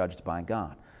judged by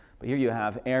God. But here you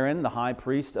have Aaron, the high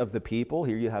priest of the people.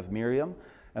 Here you have Miriam.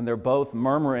 And they're both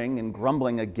murmuring and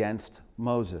grumbling against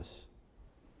Moses.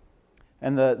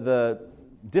 And the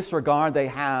disregard they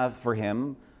have for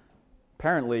him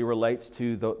apparently relates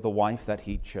to the wife that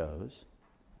he chose.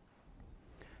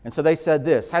 And so they said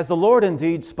this, "Has the Lord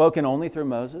indeed spoken only through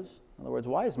Moses?" In other words,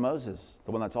 why is Moses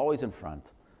the one that's always in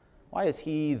front? Why is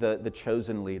he the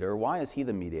chosen leader? Why is he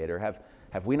the mediator?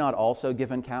 Have we not also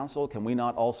given counsel? Can we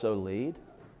not also lead?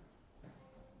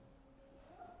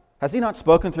 Has he not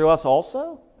spoken through us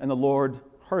also? And the Lord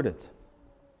heard it.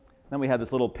 Then we had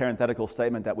this little parenthetical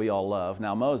statement that we all love.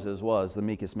 Now Moses was the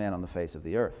meekest man on the face of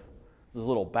the earth. This is a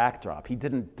little backdrop. He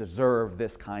didn't deserve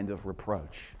this kind of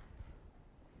reproach.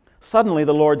 Suddenly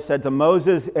the Lord said to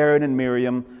Moses, Aaron, and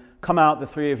Miriam, "Come out, the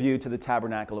three of you, to the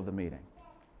tabernacle of the meeting."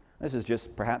 This is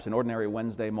just perhaps an ordinary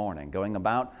Wednesday morning, going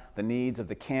about the needs of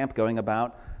the camp, going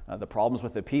about the problems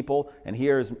with the people. And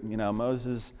here's,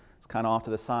 Moses is kind of off to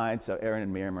the side, so Aaron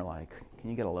and Miriam are like, "Can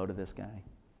you get a load of this guy?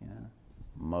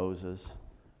 Moses.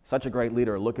 Such a great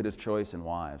leader. Look at his choice in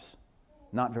wives.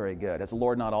 Not very good. Has the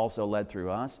Lord not also led through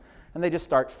us?" And they just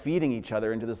start feeding each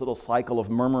other into this little cycle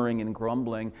of murmuring and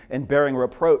grumbling and bearing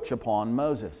reproach upon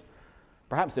Moses.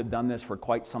 Perhaps they've done this for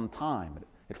quite some time.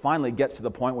 It finally gets to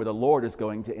the point where the Lord is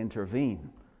going to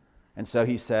intervene. And so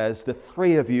he says, "The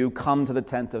three of you come to the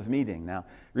tent of meeting." Now,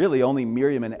 really only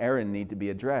Miriam and Aaron need to be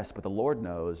addressed, but the Lord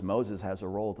knows Moses has a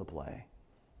role to play.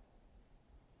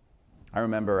 I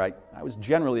remember I was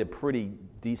generally a pretty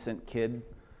decent kid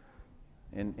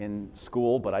in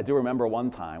school, but I do remember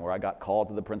one time where I got called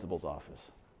to the principal's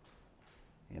office.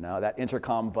 That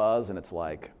intercom buzz, and it's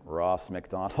like Ross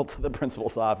Macdonald to the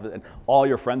principal's office, and all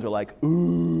your friends are like,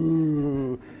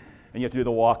 "Ooh," and you have to do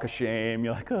the walk of shame.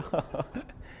 You're like, "Oh."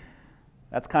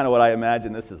 That's kind of what I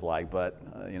imagine this is like, but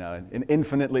an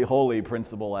infinitely holy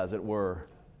principal, as it were.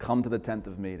 Come to the tent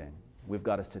of meeting. We've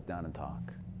got to sit down and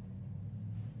talk.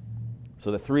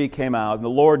 So the three came out, and the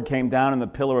Lord came down in the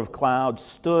pillar of cloud,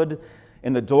 stood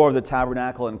in the door of the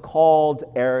tabernacle, and called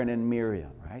Aaron and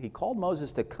Miriam. Right? He called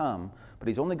Moses to come, but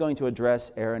he's only going to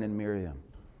address Aaron and Miriam.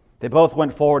 They both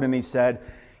went forward, and he said,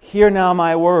 "Hear now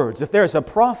my words. If there is a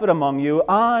prophet among you,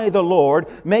 I, the Lord,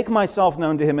 make myself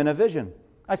known to him in a vision.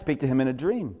 I speak to him in a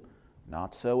dream.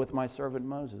 Not so with my servant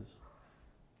Moses."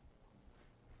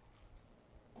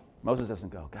 Moses doesn't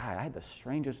go, "God, I had the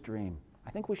strangest dream.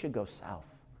 I think we should go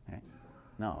south." Right?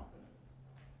 No.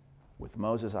 With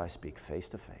Moses I speak face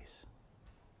to face.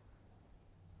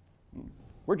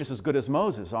 We're just as good as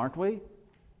Moses, aren't we?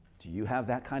 Do you have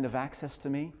that kind of access to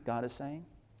me, God is saying?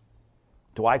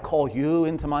 Do I call you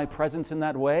into my presence in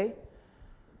that way?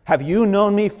 Have you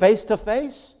known me face to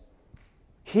face?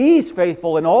 He's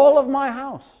faithful in all of my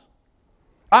house.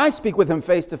 I speak with him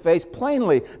face to face,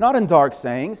 plainly, not in dark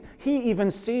sayings. He even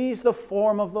sees the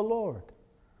form of the Lord.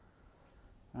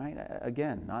 Right?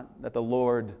 Again, not that the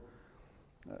Lord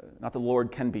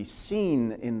can be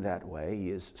seen in that way.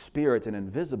 He is spirit and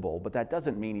invisible, but that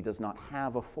doesn't mean he does not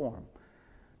have a form.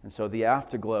 And so the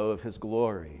afterglow of his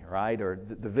glory, right, or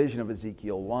the vision of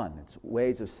Ezekiel 1, it's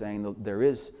ways of saying that there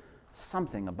is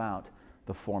something about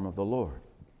the form of the Lord.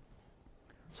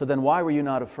 So then why were you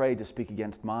not afraid to speak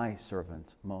against my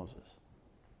servant Moses?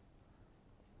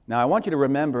 Now I want you to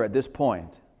remember at this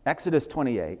point, Exodus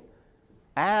 28,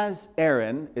 as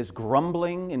Aaron is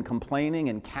grumbling and complaining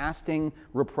and casting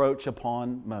reproach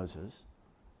upon Moses,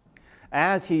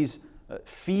 as he's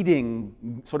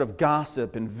feeding sort of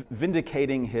gossip and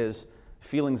vindicating his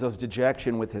feelings of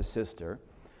dejection with his sister,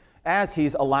 as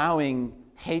he's allowing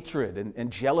hatred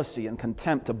and jealousy and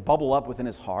contempt to bubble up within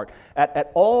his heart,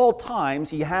 at all times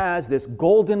he has this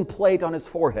golden plate on his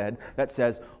forehead that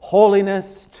says,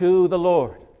 "Holiness to the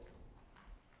Lord."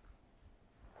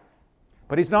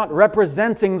 But he's not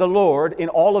representing the Lord in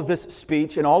all of this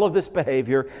speech, in all of this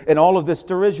behavior, in all of this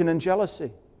derision and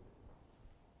jealousy.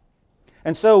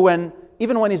 And so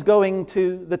even when he's going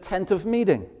to the tent of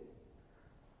meeting,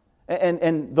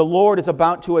 and the Lord is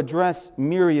about to address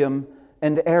Miriam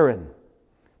and Aaron,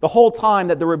 the whole time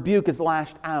that the rebuke is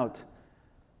lashed out,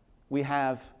 we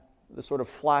have the sort of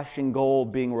flashing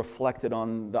gold being reflected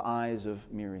on the eyes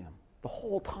of Miriam. The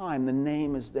whole time the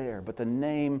name is there, but the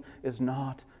name is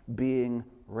not being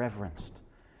reverenced.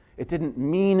 It didn't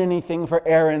mean anything for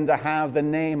Aaron to have the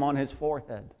name on his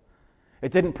forehead.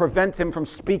 It didn't prevent him from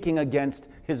speaking against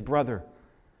his brother.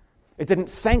 It didn't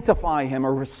sanctify him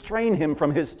or restrain him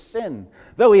from his sin.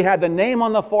 Though he had the name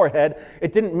on the forehead,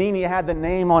 it didn't mean he had the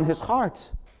name on his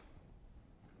heart.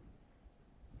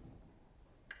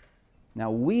 Now,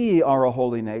 we are a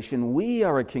holy nation. We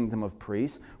are a kingdom of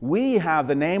priests. We have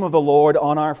the name of the Lord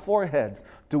on our foreheads.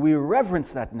 Do we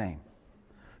reverence that name?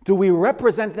 Do we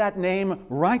represent that name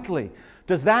rightly?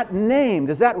 Does that name,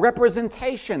 does that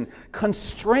representation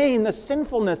constrain the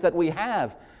sinfulness that we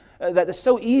have that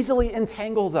so easily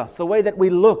entangles us, the way that we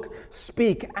look,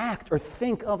 speak, act, or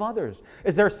think of others?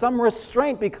 Is there some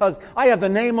restraint because I have the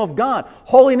name of God,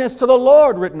 holiness to the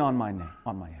Lord, written on my name,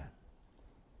 on my head?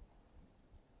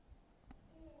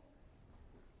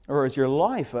 Or is your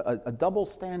life a double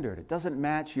standard? It doesn't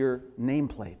match your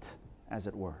nameplate, as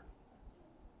it were.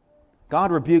 God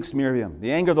rebukes Miriam.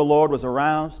 The anger of the Lord was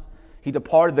aroused. He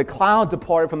departed. The cloud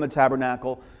departed from the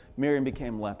tabernacle. Miriam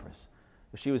became leprous.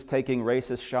 She was taking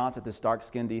racist shots at this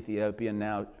dark-skinned Ethiopian.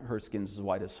 Now her skin's as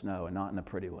white as snow, and not in a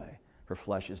pretty way. Her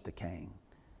flesh is decaying.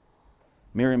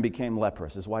 Miriam became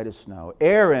leprous, as white as snow.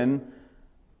 Aaron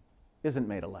isn't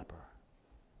made a leper.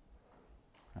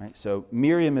 Right? So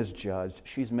Miriam is judged.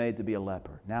 She's made to be a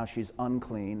leper. Now she's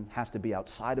unclean, has to be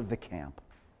outside of the camp.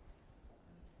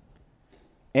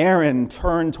 Aaron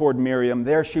turned toward Miriam.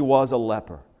 There she was, a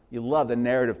leper. You love the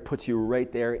narrative, puts you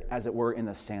right there, as it were, in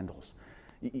the sandals.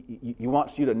 He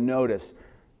wants you to notice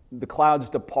the clouds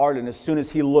depart, and as soon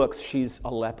as he looks, she's a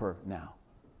leper now.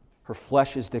 Her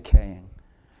flesh is decaying.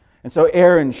 And so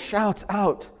Aaron shouts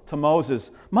out to Moses,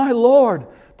 "My Lord,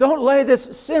 don't lay this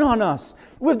sin on us.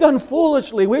 We've done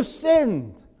foolishly. We've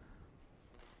sinned."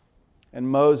 And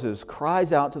Moses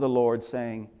cries out to the Lord,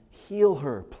 saying, "Heal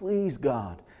her, please,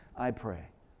 God, I pray."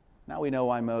 Now we know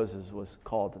why Moses was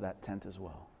called to that tent as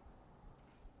well.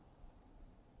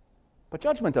 But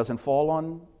judgment doesn't fall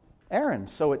on Aaron,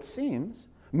 so it seems.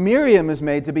 Miriam is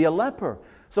made to be a leper.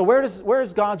 So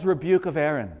where's God's rebuke of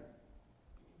Aaron?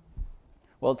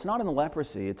 Well, it's not in the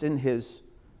leprosy. It's in his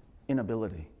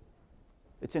inability.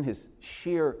 It's in his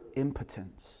sheer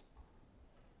impotence.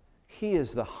 He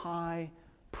is the high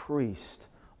priest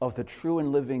of the true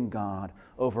and living God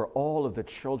over all of the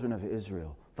children of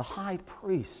Israel. The high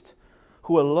priest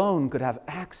who alone could have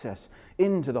access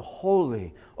into the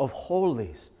Holy of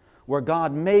Holies, where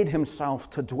God made himself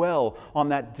to dwell on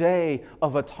that day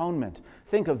of atonement.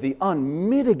 Think of the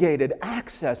unmitigated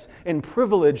access and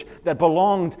privilege that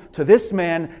belonged to this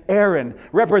man, Aaron,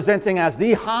 representing as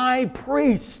the high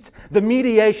priest the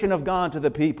mediation of God to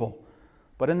the people.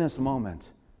 But in this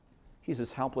moment, he's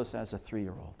as helpless as a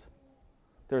 3-year-old.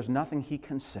 There's nothing he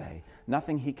can say,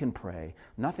 nothing he can pray,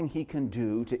 nothing he can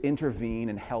do to intervene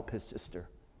and help his sister.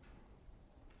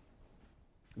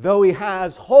 Though he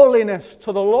has holiness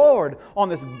to the Lord on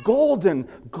this golden,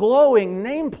 glowing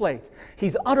nameplate,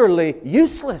 he's utterly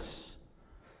useless.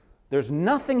 There's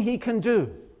nothing he can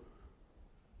do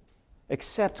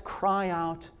except cry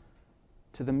out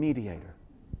to the mediator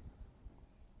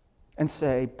and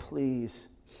say, "Please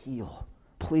heal,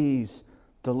 please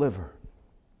deliver."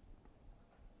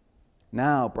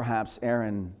 Now, perhaps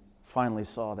Aaron finally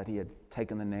saw that he had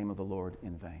taken the name of the Lord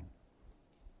in vain.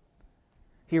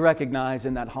 He recognized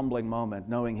in that humbling moment,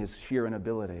 knowing his sheer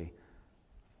inability,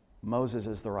 Moses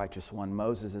is the righteous one.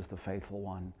 Moses is the faithful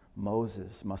one.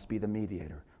 Moses must be the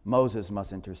mediator. Moses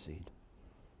must intercede.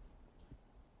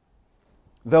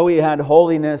 Though he had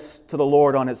holiness to the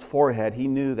Lord on his forehead, he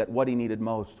knew that what he needed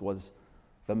most was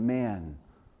the man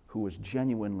who was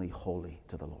genuinely holy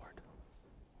to the Lord.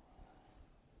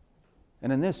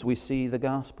 And in this we see the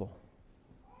gospel.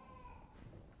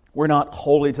 We're not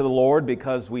holy to the Lord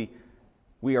because we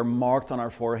are marked on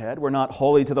our forehead. We're not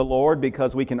holy to the Lord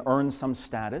because we can earn some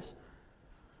status.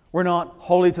 We're not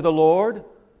holy to the Lord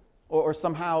or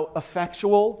somehow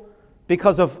effectual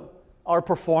because of our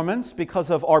performance, because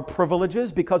of our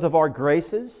privileges, because of our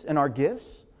graces and our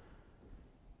gifts.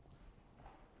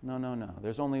 No, no, no.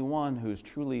 There's only one who's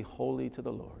truly holy to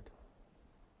the Lord.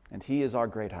 And He is our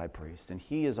great high priest, and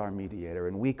He is our mediator,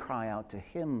 and we cry out to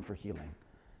Him for healing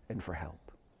and for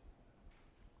help.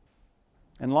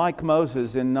 And like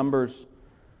Moses in Numbers,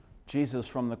 Jesus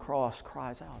from the cross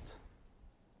cries out,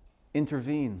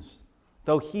 intervenes.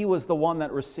 Though He was the one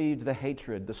that received the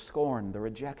hatred, the scorn, the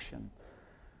rejection,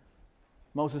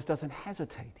 Moses doesn't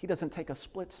hesitate. He doesn't take a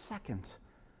split second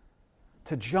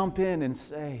to jump in and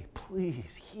say,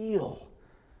 please heal.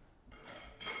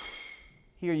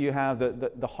 Here you have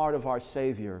the heart of our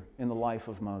Savior in the life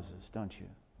of Moses, don't you?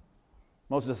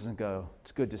 Moses doesn't go,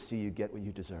 it's good to see you get what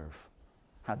you deserve.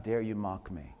 How dare you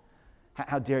mock me?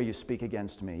 How dare you speak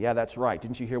against me? Yeah, that's right.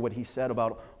 Didn't you hear what he said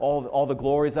about all the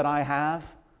glories that I have?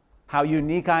 How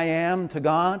unique I am to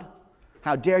God?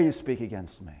 How dare you speak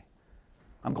against me?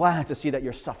 I'm glad to see that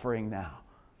you're suffering now.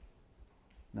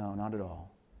 No, not at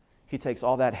all. He takes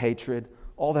all that hatred,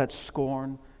 all that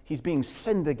scorn. He's being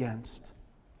sinned against.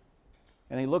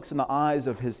 And he looks in the eyes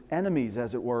of his enemies,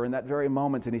 as it were, in that very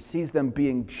moment, and he sees them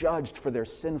being judged for their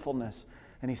sinfulness.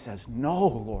 And he says, no,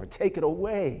 Lord, take it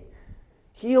away.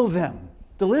 Heal them.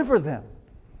 Deliver them.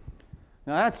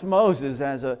 Now that's Moses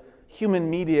as a human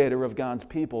mediator of God's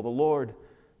people. The Lord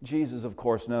Jesus, of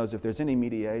course, knows if there's any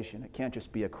mediation, it can't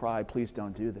just be a cry, please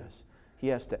don't do this. He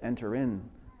has to enter in,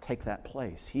 take that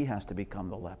place. He has to become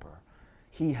the leper.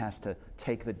 He has to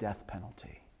take the death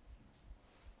penalty.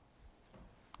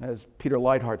 As Peter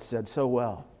Leithart said so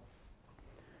well,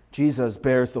 Jesus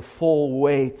bears the full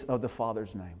weight of the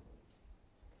Father's name.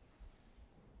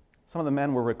 Some of the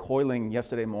men were recoiling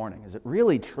yesterday morning. Is it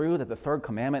really true that the Third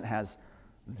Commandment has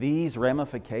these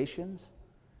ramifications?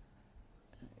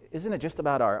 Isn't it just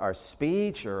about our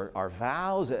speech or our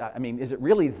vows? I mean, is it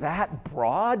really that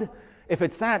broad? If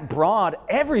it's that broad,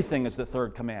 everything is the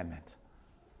Third Commandment.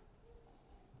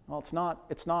 Well,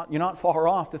 it's not. You're not far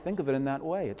off to think of it in that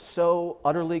way. It's so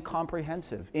utterly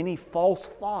comprehensive. Any false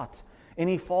thought,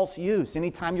 any false use,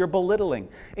 anytime you're belittling,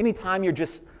 anytime you're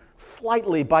just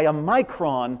slightly by a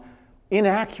micron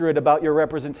inaccurate about your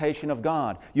representation of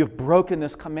God, you've broken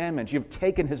this commandment. You've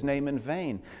taken His name in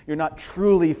vain. You're not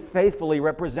truly, faithfully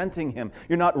representing Him.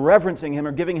 You're not reverencing Him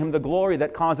or giving Him the glory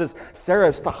that causes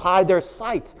seraphs to hide their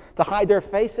sight, to hide their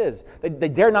faces. They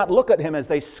dare not look at Him as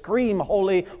they scream,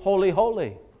 holy, holy,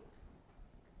 holy.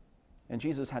 And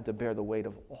Jesus had to bear the weight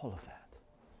of all of that.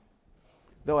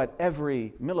 Though at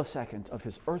every millisecond of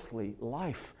His earthly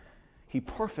life, He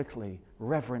perfectly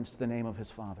reverenced the name of His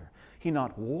Father. He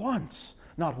not once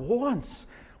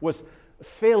was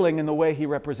failing in the way He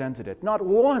represented it. Not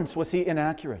once was He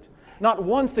inaccurate. Not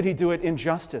once did He do it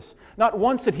injustice. Not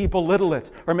once did He belittle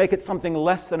it or make it something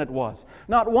less than it was.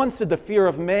 Not once did the fear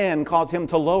of man cause Him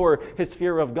to lower His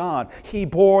fear of God. He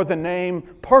bore the name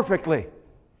perfectly.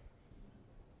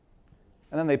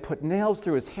 And then they put nails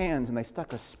through His hands and they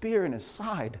stuck a spear in His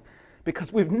side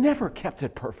because we've never kept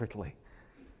it perfectly.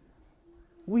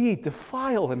 We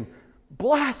defile and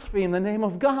blaspheme the name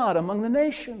of God among the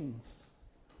nations.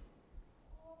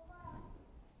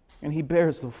 And He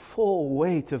bears the full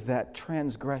weight of that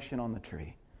transgression on the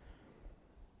tree.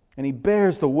 And He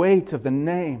bears the weight of the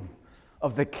name,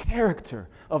 of the character,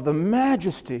 of the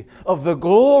majesty, of the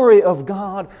glory of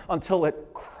God until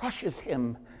it crushes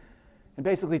Him and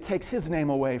basically takes His name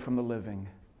away from the living.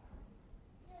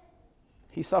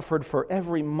 He suffered for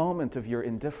every moment of your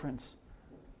indifference.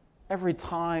 Every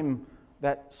time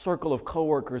that circle of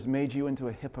coworkers made you into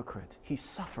a hypocrite, He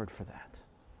suffered for that.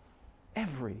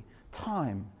 Every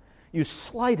time you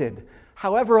slighted,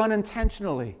 however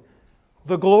unintentionally,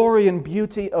 the glory and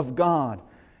beauty of God,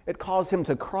 it caused Him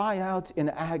to cry out in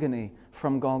agony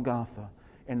from Golgotha.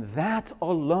 And that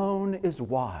alone is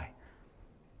why,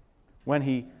 when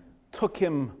He took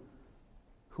Him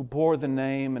who bore the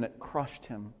name and it crushed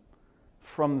Him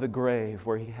from the grave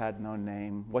where He had no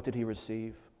name, what did He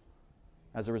receive?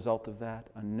 As a result of that,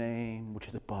 a name which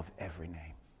is above every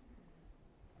name.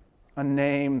 A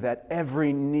name that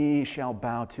every knee shall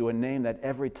bow to, a name that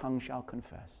every tongue shall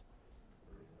confess.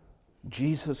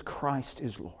 Jesus Christ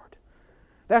is Lord.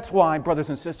 That's why, brothers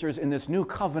and sisters, in this new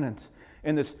covenant,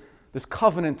 in this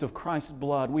covenant of Christ's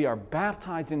blood, we are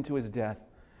baptized into His death,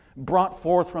 brought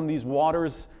forth from these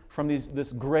waters, from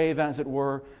this grave, as it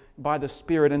were, by the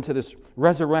Spirit into this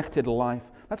resurrected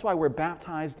life. That's why we're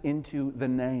baptized into the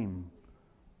name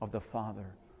of the Father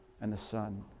and the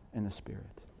Son and the Spirit.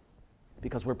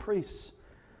 Because we're priests,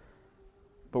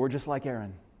 but we're just like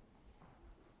Aaron.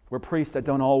 We're priests that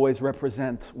don't always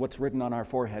represent what's written on our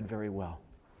forehead very well.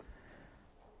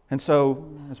 And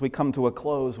so, as we come to a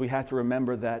close, we have to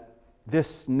remember that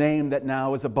this name that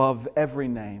now is above every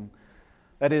name,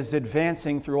 that is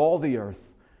advancing through all the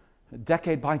earth,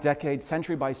 decade by decade,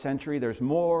 century by century. There's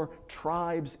more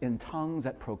tribes and tongues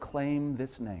that proclaim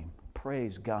this name.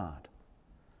 Praise God.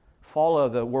 Follow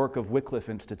the work of Wycliffe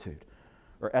Institute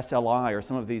or SLI or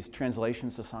some of these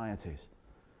translation societies.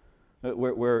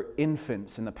 We're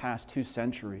infants in the past 2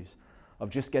 centuries of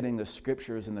just getting the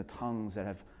Scriptures in the tongues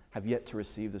that have yet to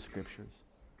receive the Scriptures.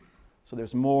 So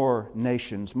there's more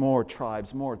nations, more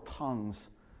tribes, more tongues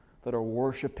that are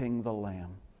worshiping the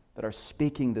Lamb, that are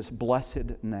speaking this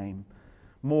blessed name.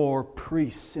 More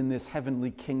priests in this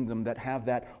heavenly kingdom that have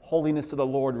that holiness to the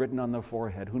Lord written on their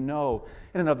forehead, who know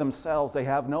in and of themselves they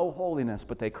have no holiness,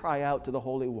 but they cry out to the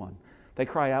Holy One. They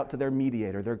cry out to their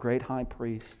mediator, their great high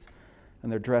priest,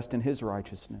 and they're dressed in His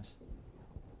righteousness.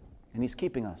 And He's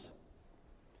keeping us.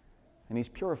 And He's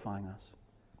purifying us.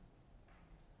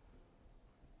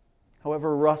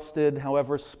 However rusted,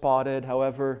 however spotted,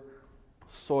 however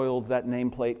soiled that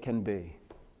nameplate can be,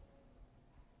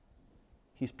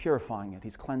 He's purifying it.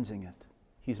 He's cleansing it.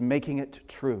 He's making it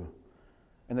true.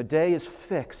 And the day is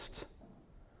fixed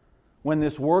when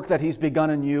this work that He's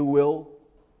begun in you will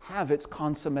have its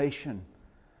consummation.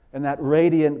 And that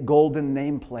radiant golden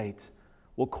nameplate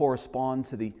will correspond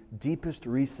to the deepest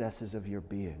recesses of your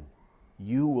being.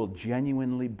 You will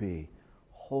genuinely be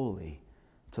holy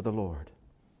to the Lord.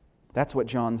 That's what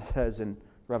John says in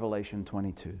Revelation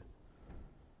 22.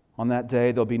 On that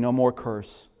day, there'll be no more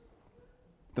curse.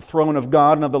 The throne of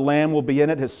God and of the Lamb will be in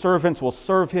it. His servants will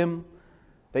serve Him.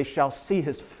 They shall see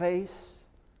His face.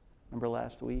 Remember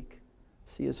last week?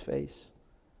 See His face.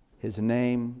 His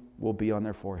name will be on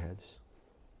their foreheads.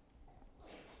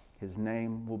 His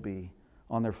name will be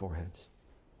on their foreheads.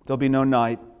 There'll be no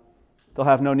night. They'll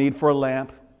have no need for a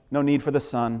lamp, no need for the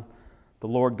sun. The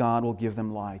Lord God will give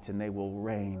them light, and they will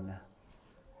reign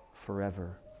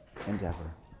forever and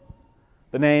ever.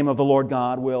 The name of the Lord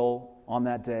God will, on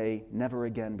that day, never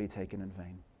again be taken in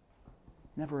vain.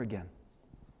 Never again.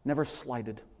 Never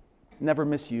slighted. Never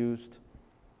misused.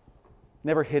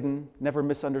 Never hidden. Never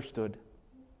misunderstood.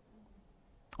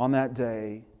 On that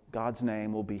day, God's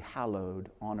name will be hallowed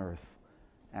on earth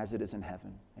as it is in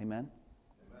heaven. Amen?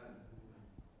 Amen.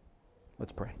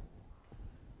 Let's pray.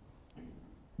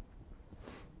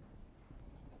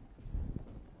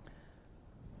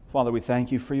 Father, we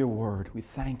thank You for Your word. We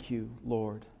thank You,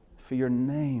 Lord, for Your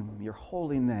name, Your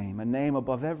holy name, a name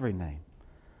above every name,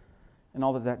 and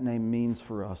all that that name means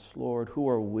for us. Lord, who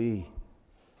are we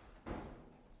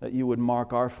that You would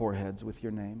mark our foreheads with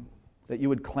Your name, that You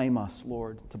would claim us,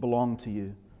 Lord, to belong to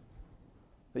You,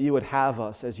 that You would have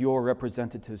us as Your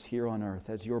representatives here on earth,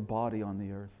 as Your body on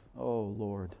the earth. Oh,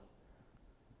 Lord,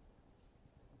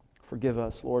 forgive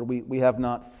us, Lord. We have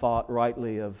not thought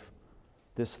rightly of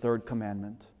this third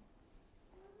commandment.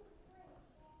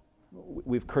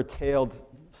 We've curtailed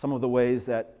some of the ways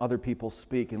that other people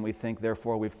speak, and we think,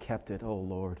 therefore, we've kept it. Oh,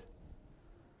 Lord,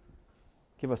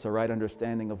 give us a right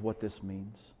understanding of what this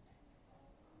means.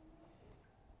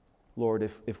 Lord,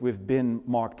 if we've been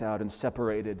marked out and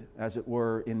separated, as it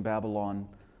were, in Babylon,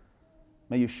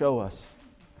 may You show us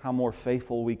how more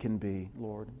faithful we can be,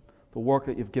 Lord, the work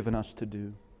that You've given us to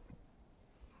do.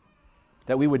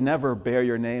 That we would never bear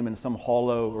Your name in some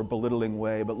hollow or belittling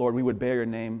way, but, Lord, we would bear Your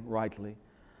name rightly.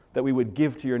 That we would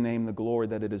give to Your name the glory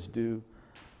that it is due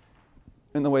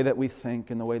in the way that we think,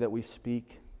 in the way that we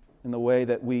speak, in the way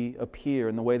that we appear,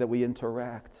 in the way that we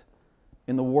interact,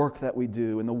 in the work that we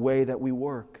do, in the way that we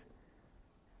work.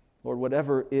 Lord,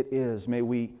 whatever it is, may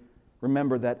we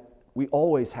remember that we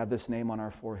always have this name on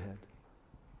our forehead,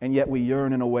 and yet we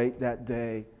yearn and await that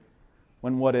day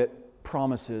when what it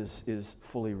promises is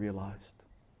fully realized.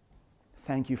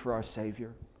 Thank You for our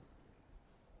Savior.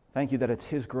 Thank You that it's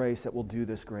His grace that will do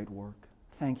this great work.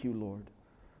 Thank You, Lord,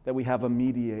 that we have a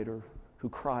mediator who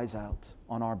cries out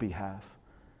on our behalf.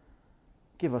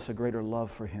 Give us a greater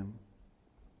love for Him.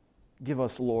 Give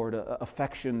us, Lord, an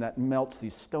affection that melts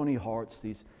these stony hearts,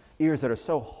 these ears that are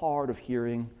so hard of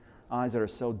hearing, eyes that are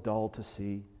so dull to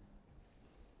see.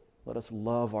 Let us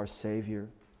love our Savior,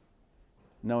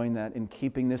 knowing that in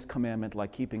keeping this commandment,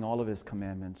 like keeping all of His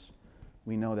commandments,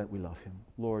 we know that we love Him.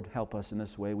 Lord, help us in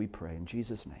this way, we pray. In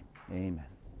Jesus' name, amen.